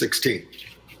 2016.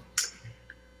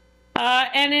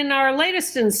 And in our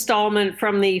latest installment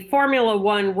from the Formula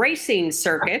One racing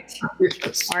circuit,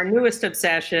 yes, our newest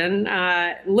obsession,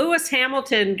 Lewis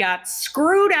Hamilton got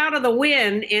screwed out of the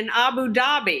win in Abu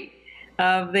Dhabi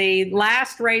of the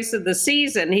last race of the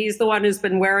season. He's the one who's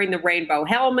been wearing the rainbow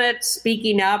helmet,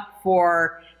 speaking up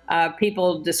for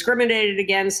people discriminated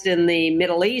against in the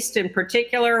Middle East in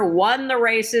particular, won the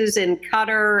races in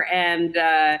Qatar and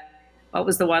what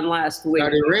was the one last week?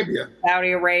 Saudi Arabia.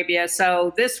 Saudi Arabia.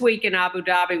 So this week in Abu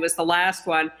Dhabi was the last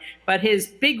one. But his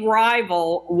big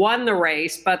rival won the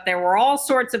race, but there were all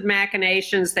sorts of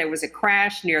machinations. There was a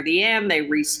crash near the end. They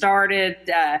restarted.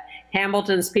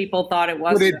 Hamilton's people thought it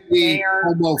wasn't fair. Would it be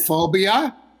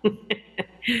homophobia?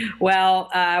 Well,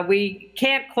 we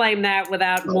can't claim that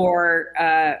without more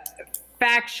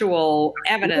factual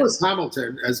evidence. Lewis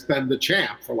Hamilton has been the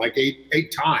champ for like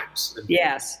eight times.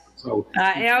 Yes. So,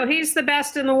 he's the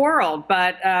best in the world,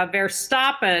 but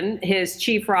Verstappen, his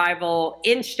chief rival,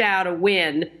 inched out a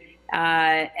win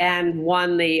and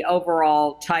won the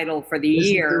overall title for the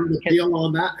year. There's an appeal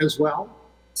on that as well?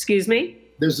 Excuse me?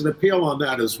 There's an appeal on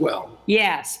that as well.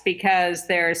 Yes, because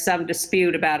there's some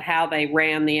dispute about how they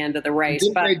ran the end of the race.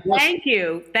 But thank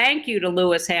you to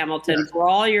Lewis Hamilton for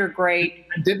all your great...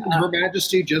 Didn't Her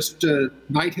Majesty just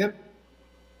knight him?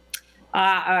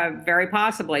 Very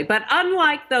possibly, but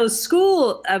unlike those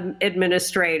school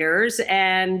administrators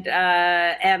and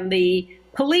the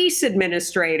police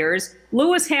administrators,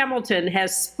 Lewis Hamilton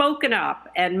has spoken up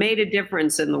and made a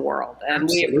difference in the world, and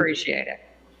Absolutely. We appreciate it.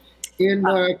 In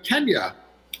Kenya,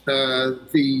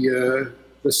 the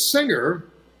singer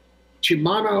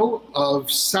Chimano of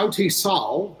Sauti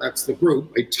Sol, that's the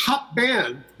group, a top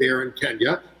band there in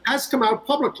Kenya, has come out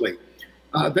publicly.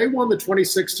 They won the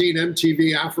 2016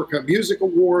 MTV Africa Music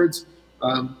Awards.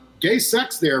 Gay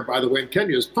sex there, by the way, in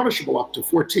Kenya is punishable up to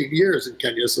 14 years in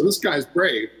Kenya, so this guy's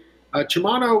brave.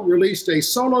 Chimano released a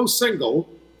solo single,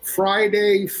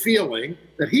 Friday Feeling,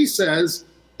 that he says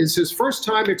is his first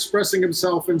time expressing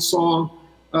himself in song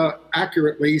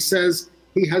accurately. He says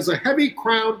he has a heavy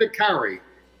crown to carry.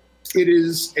 It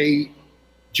is a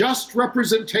just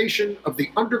representation of the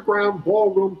underground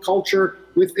ballroom culture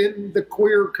within the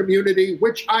queer community,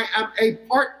 which I am a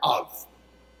part of.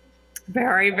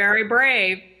 Very, very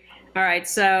brave. All right,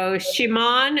 so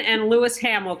Shimon and Lewis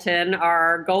Hamilton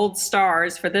are gold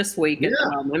stars for this week at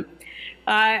the moment.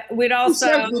 We'd also...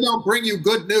 Who says we don't bring you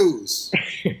good news?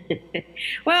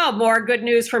 Well, more good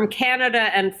news from Canada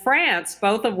and France,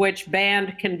 both of which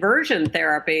banned conversion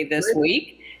therapy this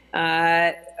week.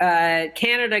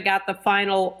 Canada got the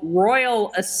final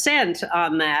royal assent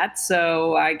on that,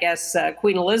 so I guess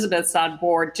Queen Elizabeth's on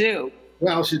board too.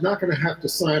 Well, she's not going to have to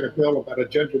sign a bill about a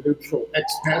gender-neutral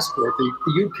ex-passport.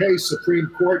 The UK Supreme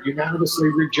Court unanimously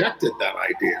rejected that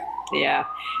idea. Yeah.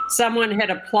 Someone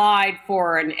had applied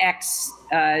for an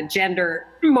ex-gender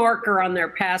marker on their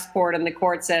passport, and the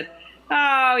court said,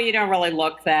 oh, you don't really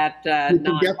look that You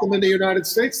can get them in the United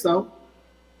States, though.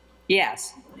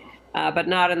 Yes, but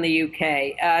not in the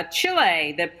UK.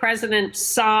 Chile, the president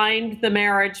signed the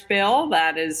marriage bill.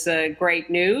 That is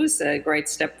great news, a great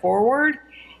step forward.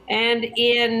 And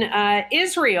in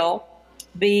Israel,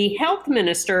 the health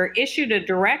minister issued a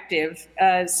directive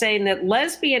saying that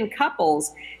lesbian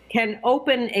couples can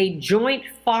open a joint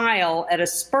file at a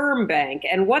sperm bank.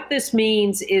 And what this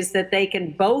means is that they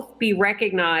can both be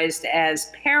recognized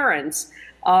as parents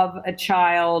of a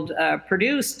child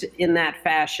produced in that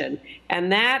fashion. And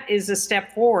that is a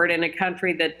step forward in a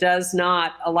country that does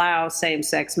not allow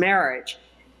same-sex marriage.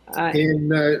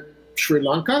 In Sri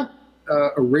Lanka,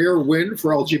 a rare win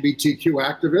for LGBTQ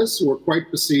activists who were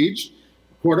quite besieged.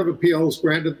 The Court of Appeals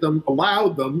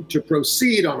allowed them to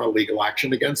proceed on a legal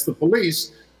action against the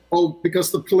police. Oh,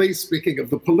 because the police, speaking of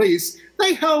the police,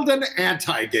 they held an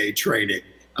anti-gay training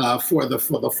for the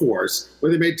force, where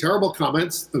they made terrible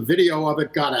comments. The video of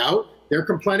it got out. They're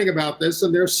complaining about this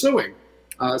and they're suing.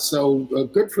 So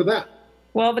good for them.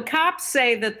 Well, the cops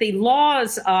say that the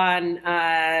laws on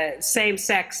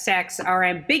same-sex sex are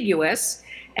ambiguous,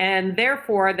 and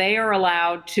therefore they are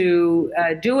allowed to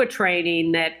do a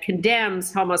training that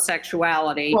condemns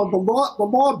homosexuality. Well, the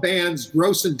law bans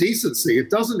gross indecency. It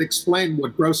doesn't explain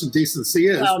what gross indecency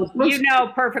is. Well, you know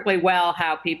perfectly well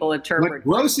how people interpret. What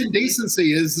gross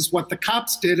indecency is what the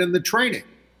cops did in the training.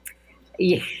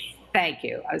 Yeah, thank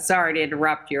you. I'm sorry to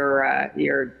interrupt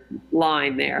your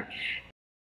line there.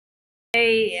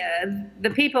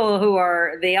 The people who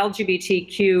are the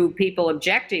LGBTQ people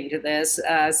objecting to this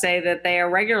say that they are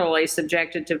regularly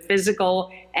subjected to physical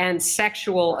and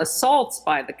sexual assaults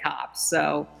by the cops.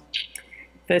 So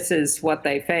this is what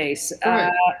they face.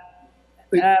 Right.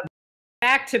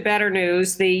 Back to better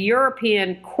news. The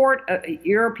European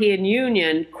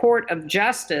Union Court of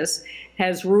Justice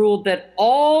has ruled that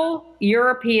all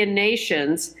European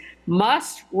nations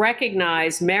must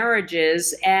recognize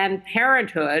marriages and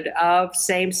parenthood of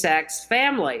same-sex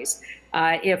families.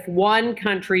 If one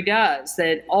country does,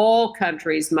 that all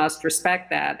countries must respect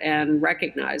that and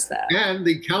recognize that. And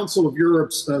the Council of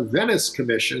Europe's Venice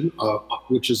Commission,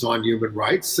 which is on human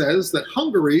rights, says that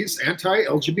Hungary's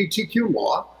anti-LGBTQ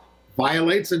law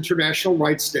violates international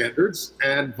rights standards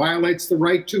and violates the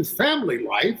right to family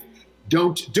life.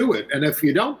 Don't do it. And if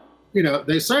you don't,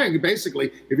 they're saying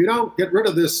basically, if you don't get rid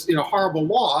of this, horrible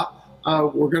law,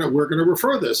 we're gonna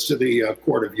refer this to the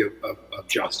Court of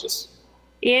Justice.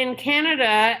 In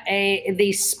Canada,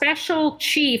 the Special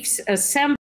Chiefs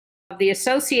Assembly of the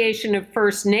Association of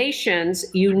First Nations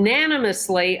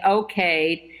unanimously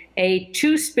okayed a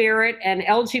Two-Spirit and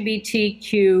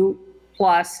LGBTQ+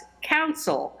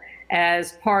 council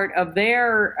as part of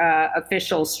their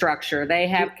official structure. They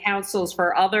have councils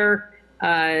for other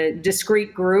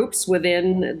discrete groups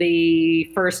within the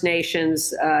First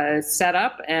Nations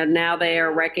setup, and now they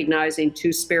are recognizing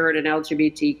Two-Spirit and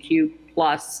LGBTQ+.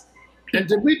 And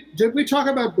did we talk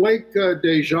about Blake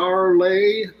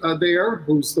Desjardins there,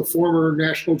 who's the former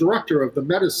national director of the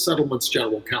Metis Settlements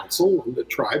General Council and the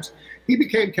tribes? He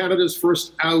became Canada's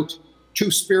first out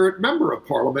Two-Spirit member of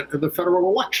Parliament in the federal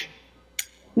election.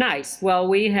 Nice. Well,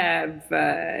 we have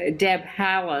Deb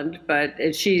Haaland,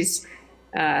 but she's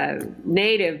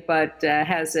Native, but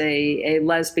has a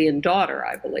lesbian daughter,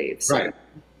 I believe. So, right.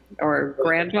 Or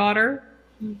granddaughter?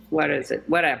 What is it?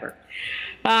 Whatever.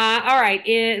 All right.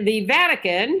 In the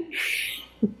Vatican,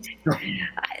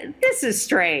 this is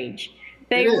strange.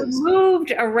 They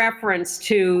removed a reference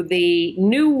to the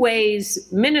New Ways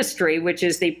Ministry, which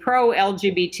is the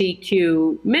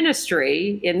pro-LGBTQ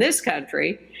ministry in this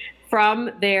country,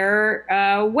 from their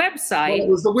website. Well, it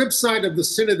was the website of the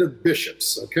Synod of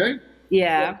Bishops, okay?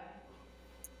 Yeah.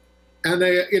 And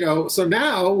they, so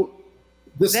now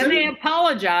they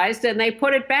apologized and they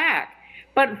put it back.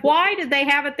 But why did they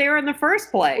have it there in the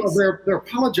first place? Well, they're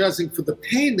apologizing for the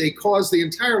pain they caused the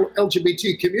entire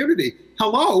LGBT community.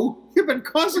 Hello, you've been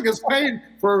causing us pain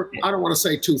for, I don't want to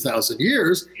say 2,000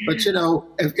 years, but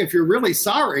if you're really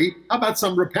sorry, how about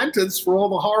some repentance for all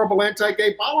the horrible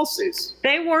anti-gay policies?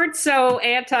 They weren't so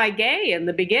anti-gay in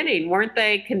the beginning. Weren't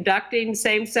they conducting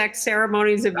same-sex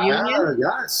ceremonies of union?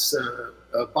 Yes,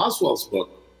 Boswell's book.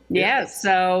 Yes,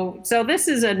 so this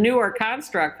is a newer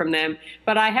construct from them,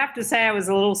 but I have to say I was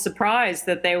a little surprised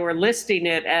that they were listing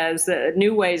it as the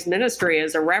New Ways Ministry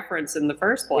as a reference in the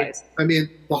first place. I mean,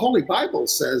 the Holy Bible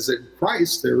says in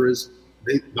Christ there is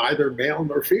neither male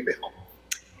nor female.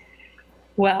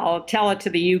 Well, tell it to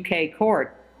the UK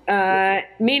court.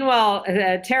 Meanwhile,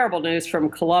 terrible news from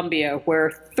Colombia,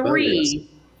 where three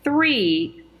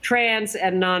trans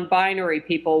and non-binary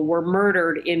people were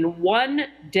murdered in one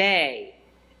day.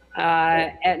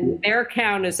 And their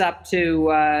count is up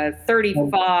to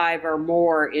 35 or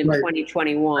more in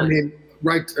 2021. I mean,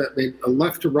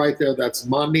 left to right there, that's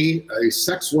Mani, a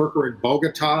sex worker in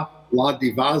Bogota, La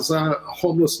Divaza, a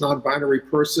homeless non-binary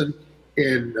person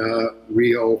in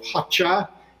Riohacha,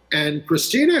 and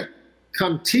Cristina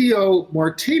Cantillo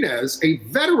Martinez, a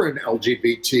veteran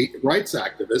LGBT rights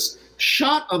activist,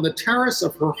 shot on the terrace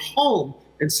of her home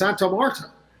in Santa Marta,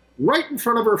 right in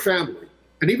front of her family.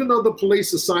 And even though the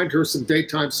police assigned her some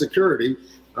daytime security,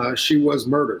 she was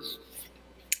murdered.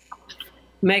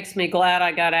 Makes me glad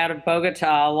I got out of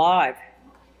Bogota alive.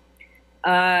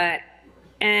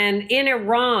 And in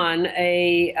Iran,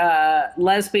 a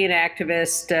lesbian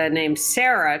activist named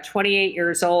Sarah, 28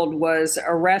 years old, was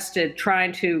arrested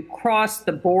trying to cross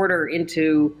the border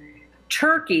into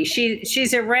Turkey.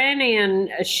 She's Iranian.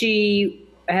 She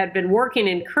had been working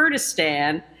in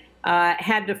Kurdistan,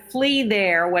 had to flee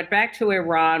there, went back to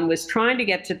Iran, was trying to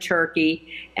get to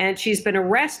Turkey, and she's been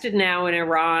arrested now in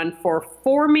Iran for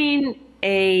forming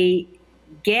a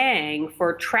gang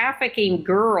for trafficking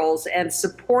girls and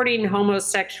supporting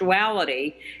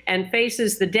homosexuality, and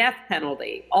faces the death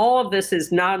penalty. All of this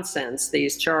is nonsense,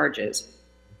 these charges.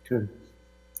 Okay.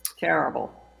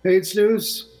 Terrible. AIDS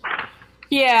news?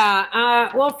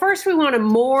 Yeah. Well, first we want to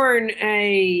mourn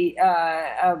a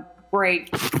great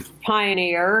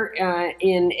pioneer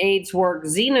in AIDS work,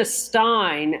 Zena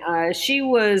Stein. She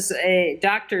was a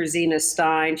Dr. Zena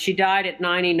Stein. She died at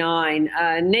 99,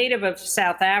 a native of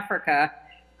South Africa,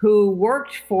 who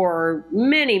worked for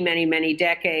many, many, many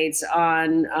decades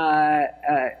on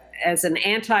as an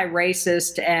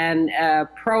anti-racist and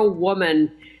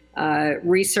pro-woman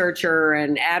researcher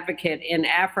and advocate in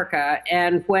Africa.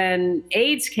 And when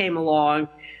AIDS came along,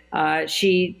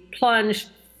 she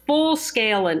plunged full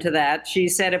scale into that. She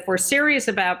said, if we're serious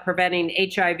about preventing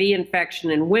HIV infection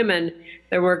in women,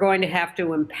 then we're going to have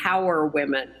to empower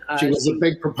women. She was a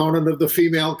big proponent of the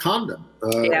female condom,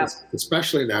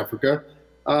 especially in Africa.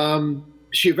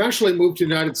 She eventually moved to the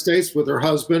United States with her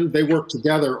husband. They worked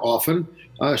together often.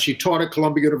 She taught at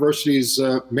Columbia University's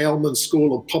Mailman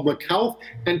School of Public Health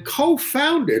and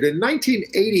co-founded in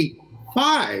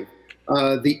 1985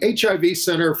 the HIV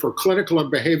Center for Clinical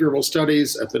and Behavioral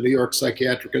Studies at the New York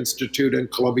Psychiatric Institute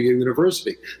and Columbia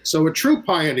University. So a true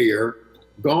pioneer,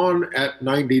 gone at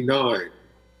 99.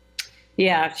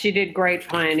 Yeah, she did great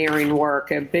pioneering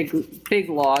work, a big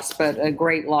loss, but a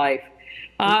great life.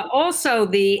 Also,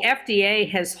 the FDA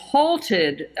has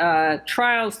halted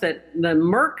trials that the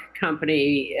Merck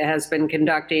company has been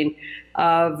conducting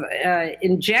of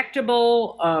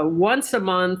injectable,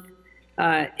 once-a-month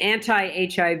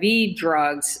anti-HIV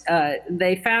drugs.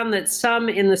 They found that some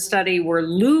in the study were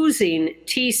losing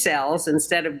T cells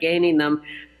instead of gaining them,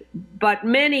 but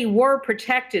many were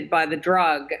protected by the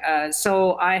drug.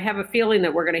 So I have a feeling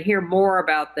that we're going to hear more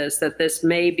about this, that this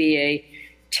may be a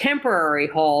temporary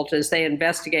halt as they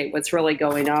investigate what's really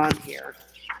going on here.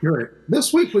 Right.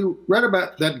 This week we read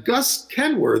about that Gus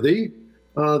Kenworthy,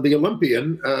 the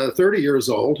Olympian, 30 years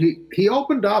old. He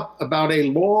opened up about a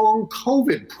long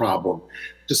COVID problem.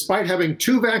 Despite having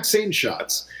 2 vaccine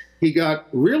shots, he got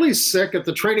really sick at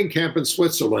the training camp in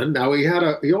Switzerland. Now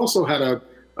he also had a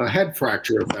head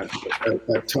fracture at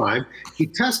that time. He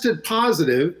tested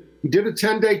positive. He did a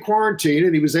 10-day quarantine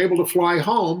and he was able to fly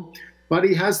home. But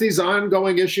he has these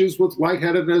ongoing issues with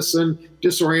lightheadedness and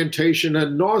disorientation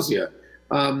and nausea.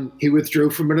 He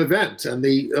withdrew from an event, and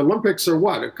the Olympics are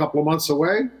what, a couple of months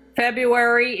away?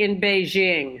 February in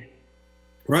Beijing.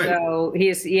 Right. So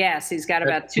he's got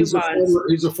about 2 months.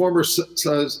 He's a former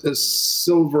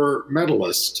silver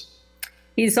medalist.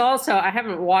 He's also, I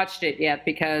haven't watched it yet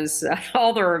because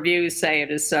all the reviews say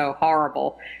it is so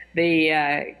horrible.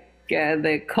 The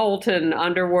Colton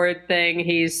Underwood thing,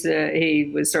 he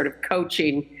was sort of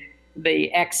coaching the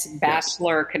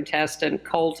ex-Bachelor contestant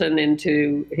Colton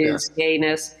into his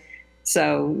gayness.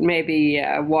 So maybe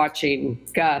watching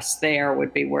Gus there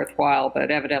would be worthwhile,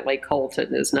 but evidently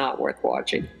Colton is not worth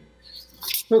watching.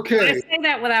 Okay. I say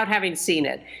that without having seen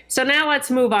it. So now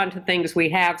let's move on to things we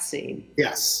have seen.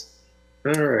 Yes.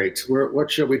 All right.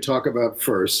 What shall we talk about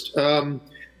first? How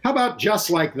about Just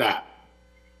Like That?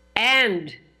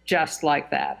 And Just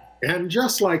Like That. And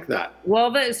Just Like That.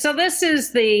 Well, so this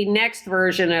is the next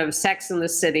version of Sex and the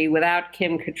City without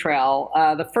Kim Cattrall.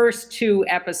 The first 2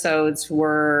 episodes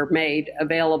were made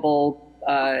available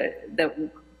that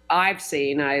I've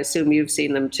seen. I assume you've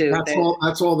seen them too.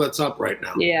 That's all that's up right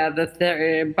now. Yeah,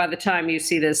 by the time you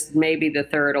see this, maybe the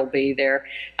third will be there.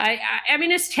 I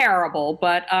mean, it's terrible,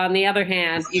 but on the other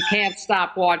hand, you can't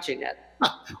stop watching it.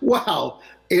 Well,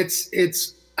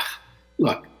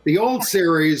 look, the old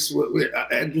series,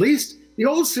 at least the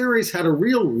old series had a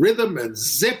real rhythm and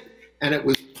zip, and it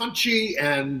was punchy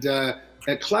and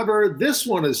clever. This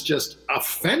one is just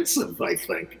offensive, I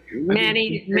think.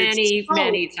 Many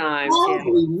times.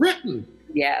 Horribly written.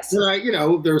 Yes. You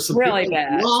know, there's some really people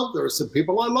bad. I love. There are some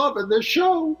people I love in this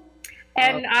show.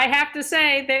 And I have to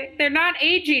say, they're not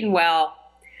aging well.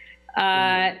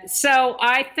 So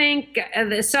I think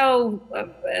the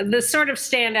sort of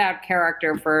standout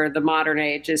character for the modern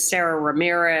age is Sarah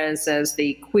Ramirez as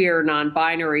the queer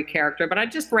non-binary character. But I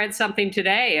just read something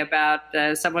today about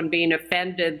someone being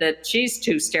offended that she's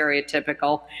too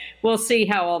stereotypical. We'll see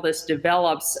how all this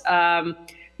develops.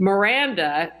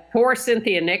 Miranda, poor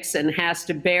Cynthia Nixon, has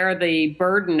to bear the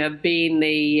burden of being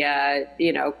the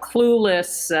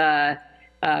clueless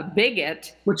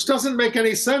bigot, which doesn't make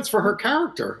any sense for her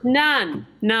character. None.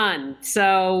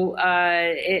 So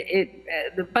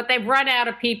but they've run out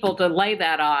of people to lay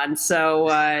that on.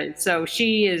 So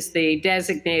she is the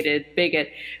designated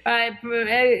bigot,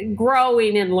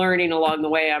 growing and learning along the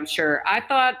way, I'm sure. I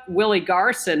thought Willie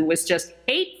Garson was just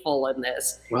hateful in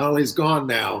this. Well, he's gone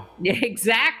now.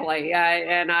 Exactly,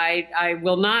 and I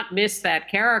will not miss that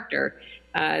character.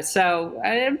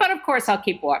 But of course, I'll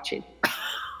keep watching.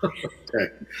 Okay.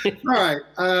 All right.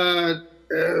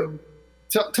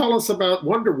 Tell us about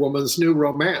Wonder Woman's new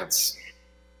romance.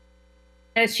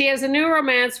 She has a new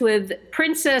romance with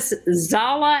Princess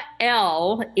Zala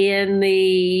El in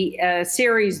the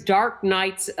series Dark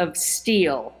Knights of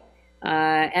Steel.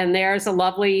 And there's a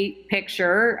lovely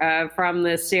picture from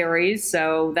the series,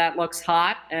 so that looks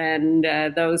hot. And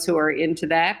those who are into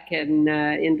that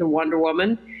into Wonder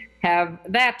Woman, have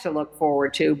that to look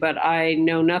forward to, but I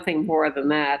know nothing more than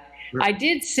that. Right. I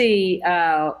did see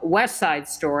West Side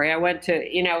Story. I went to,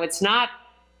 it's not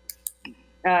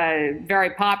very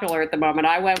popular at the moment.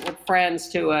 I went with friends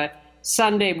to a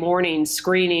Sunday morning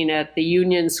screening at the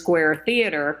Union Square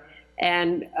Theater,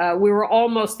 and we were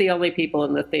almost the only people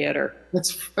in the theater.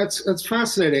 That's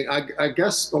fascinating. I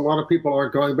guess a lot of people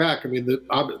aren't going back. I mean, the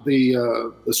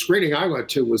screening I went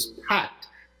to was packed,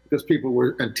 because people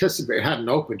were anticipating, it hadn't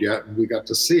opened yet, and we got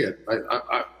to see it.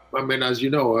 I mean, as you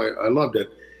know, I loved it.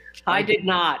 I did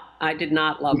not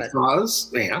love it. Because,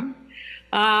 ma'am?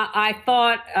 I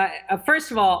thought,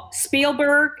 first of all,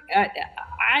 Spielberg,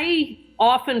 I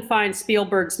often find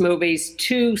Spielberg's movies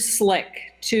too slick,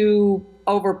 too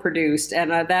overproduced,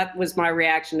 and that was my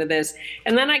reaction to this.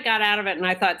 And then I got out of it and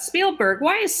I thought, Spielberg,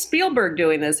 why is Spielberg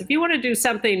doing this? If you want to do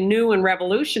something new and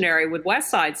revolutionary with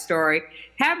West Side Story,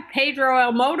 have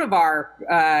Pedro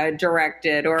Almodovar direct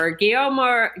it, or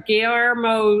Guillermo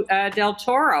del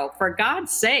Toro, for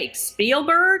God's sake.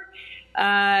 Spielberg?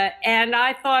 And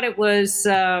I thought it was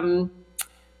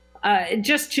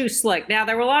just too slick. Now,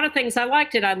 there were a lot of things I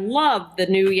liked it. I loved the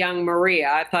new young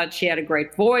Maria. I thought she had a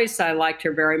great voice. I liked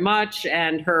her very much.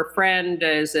 And her friend,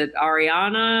 is it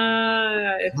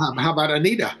Ariana? How about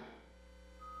Anita?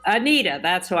 Anita,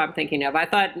 that's who I'm thinking of. I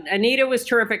thought Anita was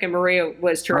terrific and Maria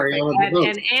was terrific.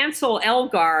 And Ansel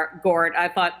Elgort, I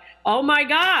thought, oh my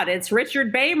God, it's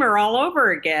Richard Beymer all over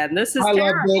again. This is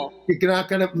terrible. You're not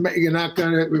gonna.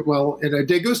 Well, in a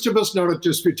De Gustibus non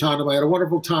disputanum, I had a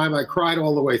wonderful time. I cried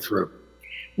all the way through.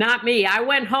 Not me. I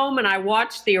went home and I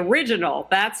watched the original.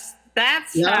 That's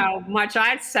how much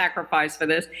I sacrificed for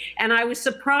this, and I was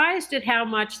surprised at how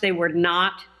much they were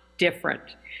not different.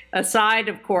 Aside,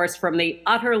 of course, from the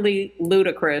utterly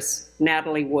ludicrous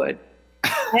Natalie Wood,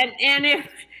 and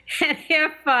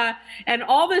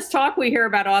all this talk we hear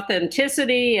about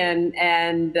authenticity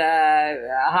and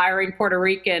hiring Puerto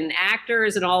Rican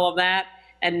actors and all of that,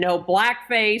 and no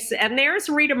blackface, and there's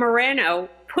Rita Moreno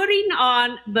putting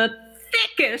on the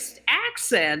thickest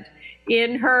accent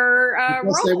in her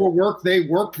role. They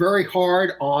worked very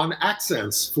hard on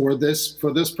accents for this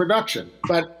production,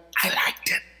 but I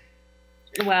liked it.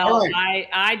 Well, right.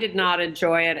 I did not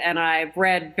enjoy it, and I've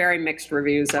read very mixed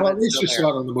reviews of it. Well, at least you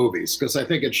saw it in the movies, because I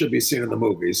think it should be seen in the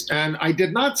movies. And I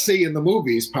did not see in the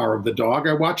movies Power of the Dog.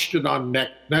 I watched it on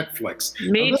Netflix.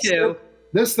 Me too.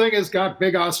 This thing has got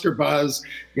big Oscar buzz.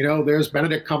 You know, there's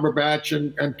Benedict Cumberbatch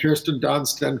and Kirsten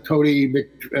Dunst and Cody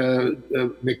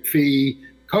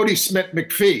Smith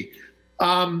McPhee.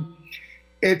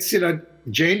 It's,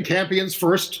 Jane Campion's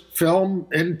first film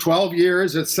in 12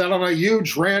 years. It's set on a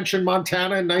huge ranch in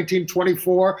Montana in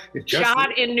 1924.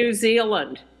 Shot in New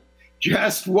Zealand.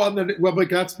 just won the, well, but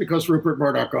that's because Rupert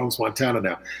Murdoch owns Montana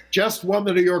now. Just won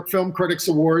the New York Film Critics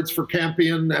Awards for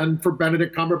Campion and for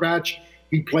Benedict Cumberbatch.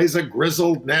 He plays a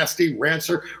grizzled, nasty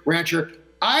rancher.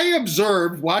 I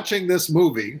observed watching this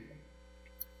movie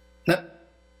that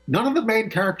none of the main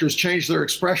characters changed their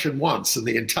expression once in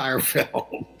the entire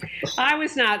film. I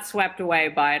was not swept away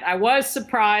by it. I was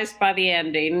surprised by the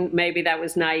ending. Maybe that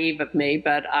was naive of me,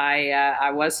 but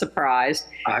I was surprised.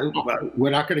 We're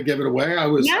not going to give it away.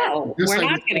 No, we're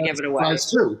not going to give it away.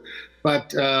 Too.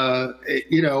 But,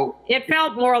 you know. It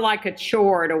felt more like a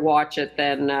chore to watch it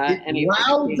than anything.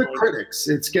 Wow, the critics.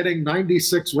 It's getting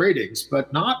 96 ratings,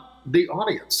 but not the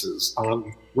audiences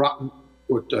on Rotten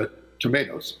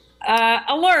Tomatoes.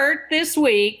 Alert this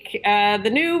week, the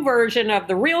new version of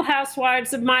The Real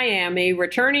Housewives of Miami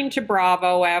returning to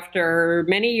Bravo after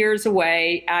many years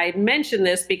away. I mention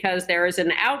this because there is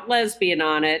an out lesbian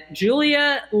on it,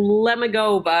 Julia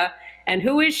Lemegova. And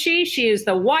who is she? She is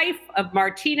the wife of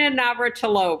Martina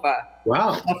Navratilova.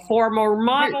 Wow. A former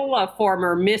model, a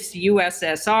former Miss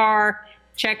USSR.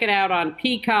 Check it out on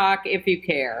Peacock if you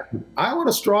care. I want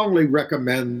to strongly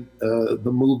recommend the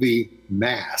movie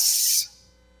Mass,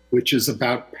 which is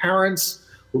about parents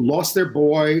who lost their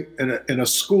boy in a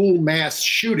school mass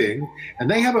shooting, and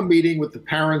they have a meeting with the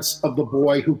parents of the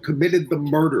boy who committed the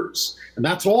murders. And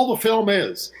that's all the film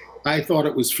is. I thought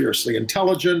it was fiercely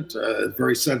intelligent, a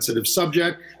very sensitive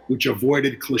subject, which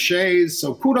avoided cliches.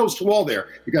 So kudos to all there.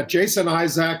 You got Jason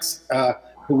Isaacs,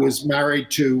 who was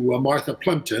married to Martha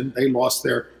Plimpton. They lost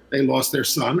their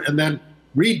son, and then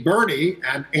Reed Birney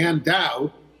and Ann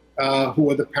Dowd, who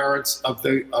are the parents of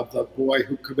the boy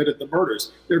who committed the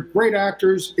murders. They're great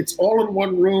actors. It's all in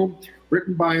one room,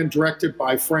 written by and directed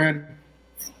by Fran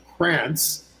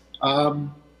Kranz.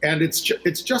 And it's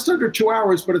just under 2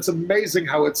 hours, but it's amazing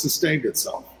how it sustained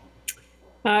itself.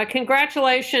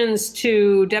 Congratulations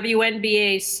to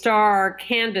WNBA star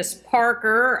Candace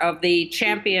Parker of the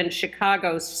champion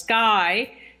Chicago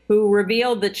Sky, who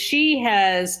revealed that she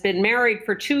has been married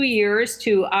for 2 years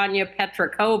to Anya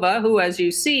Petrakova, who, as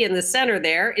you see in the center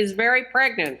there, is very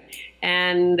pregnant.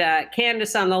 And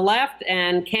Candace on the left,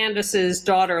 and Candace's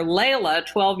daughter Layla,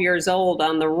 12 years old,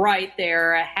 on the right.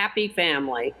 They're a happy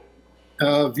family.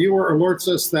 Viewer alerts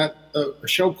us that a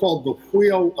show called The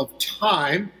Wheel of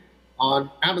Time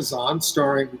on Amazon,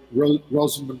 starring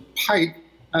Rosamund Pike,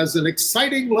 has an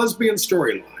exciting lesbian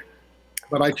storyline.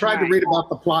 But I tried to read about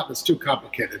the plot, and it's too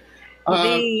complicated.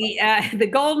 The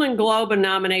Golden Globe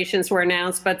nominations were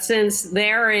announced, but since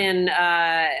they're in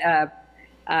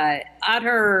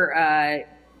utter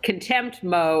contempt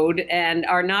mode and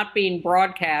are not being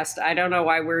broadcast, I don't know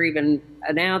why we're even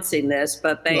announcing this,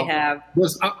 but they have.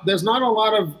 There's not a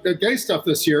lot of gay stuff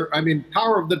this year. I mean,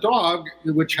 Power of the Dog,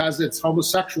 which has its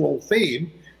homosexual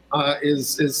theme,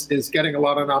 is getting a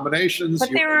lot of nominations. But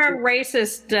they're a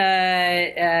racist,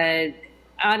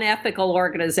 unethical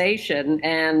organization,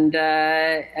 and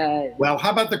well,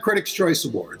 how about the Critics' Choice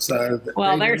Awards?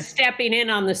 Well, they're stepping in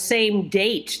on the same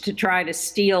date to try to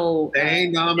steal. They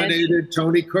nominated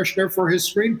Tony Kushner for his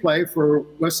screenplay for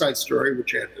West Side Story,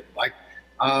 which Ann didn't like,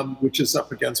 which is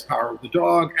up against Power of the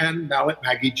Dog, and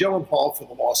Maggie Gyllenhaal for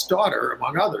The Lost Daughter,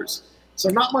 among others. So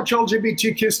not much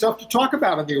LGBTQ stuff to talk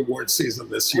about in the awards season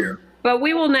this year. But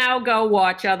we will now go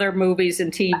watch other movies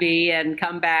and TV and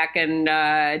come back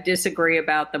and disagree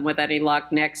about them with any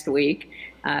luck next week.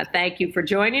 Thank you for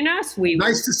joining us.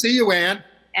 Nice to see you, Ann.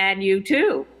 And you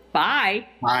too. Bye.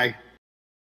 Bye.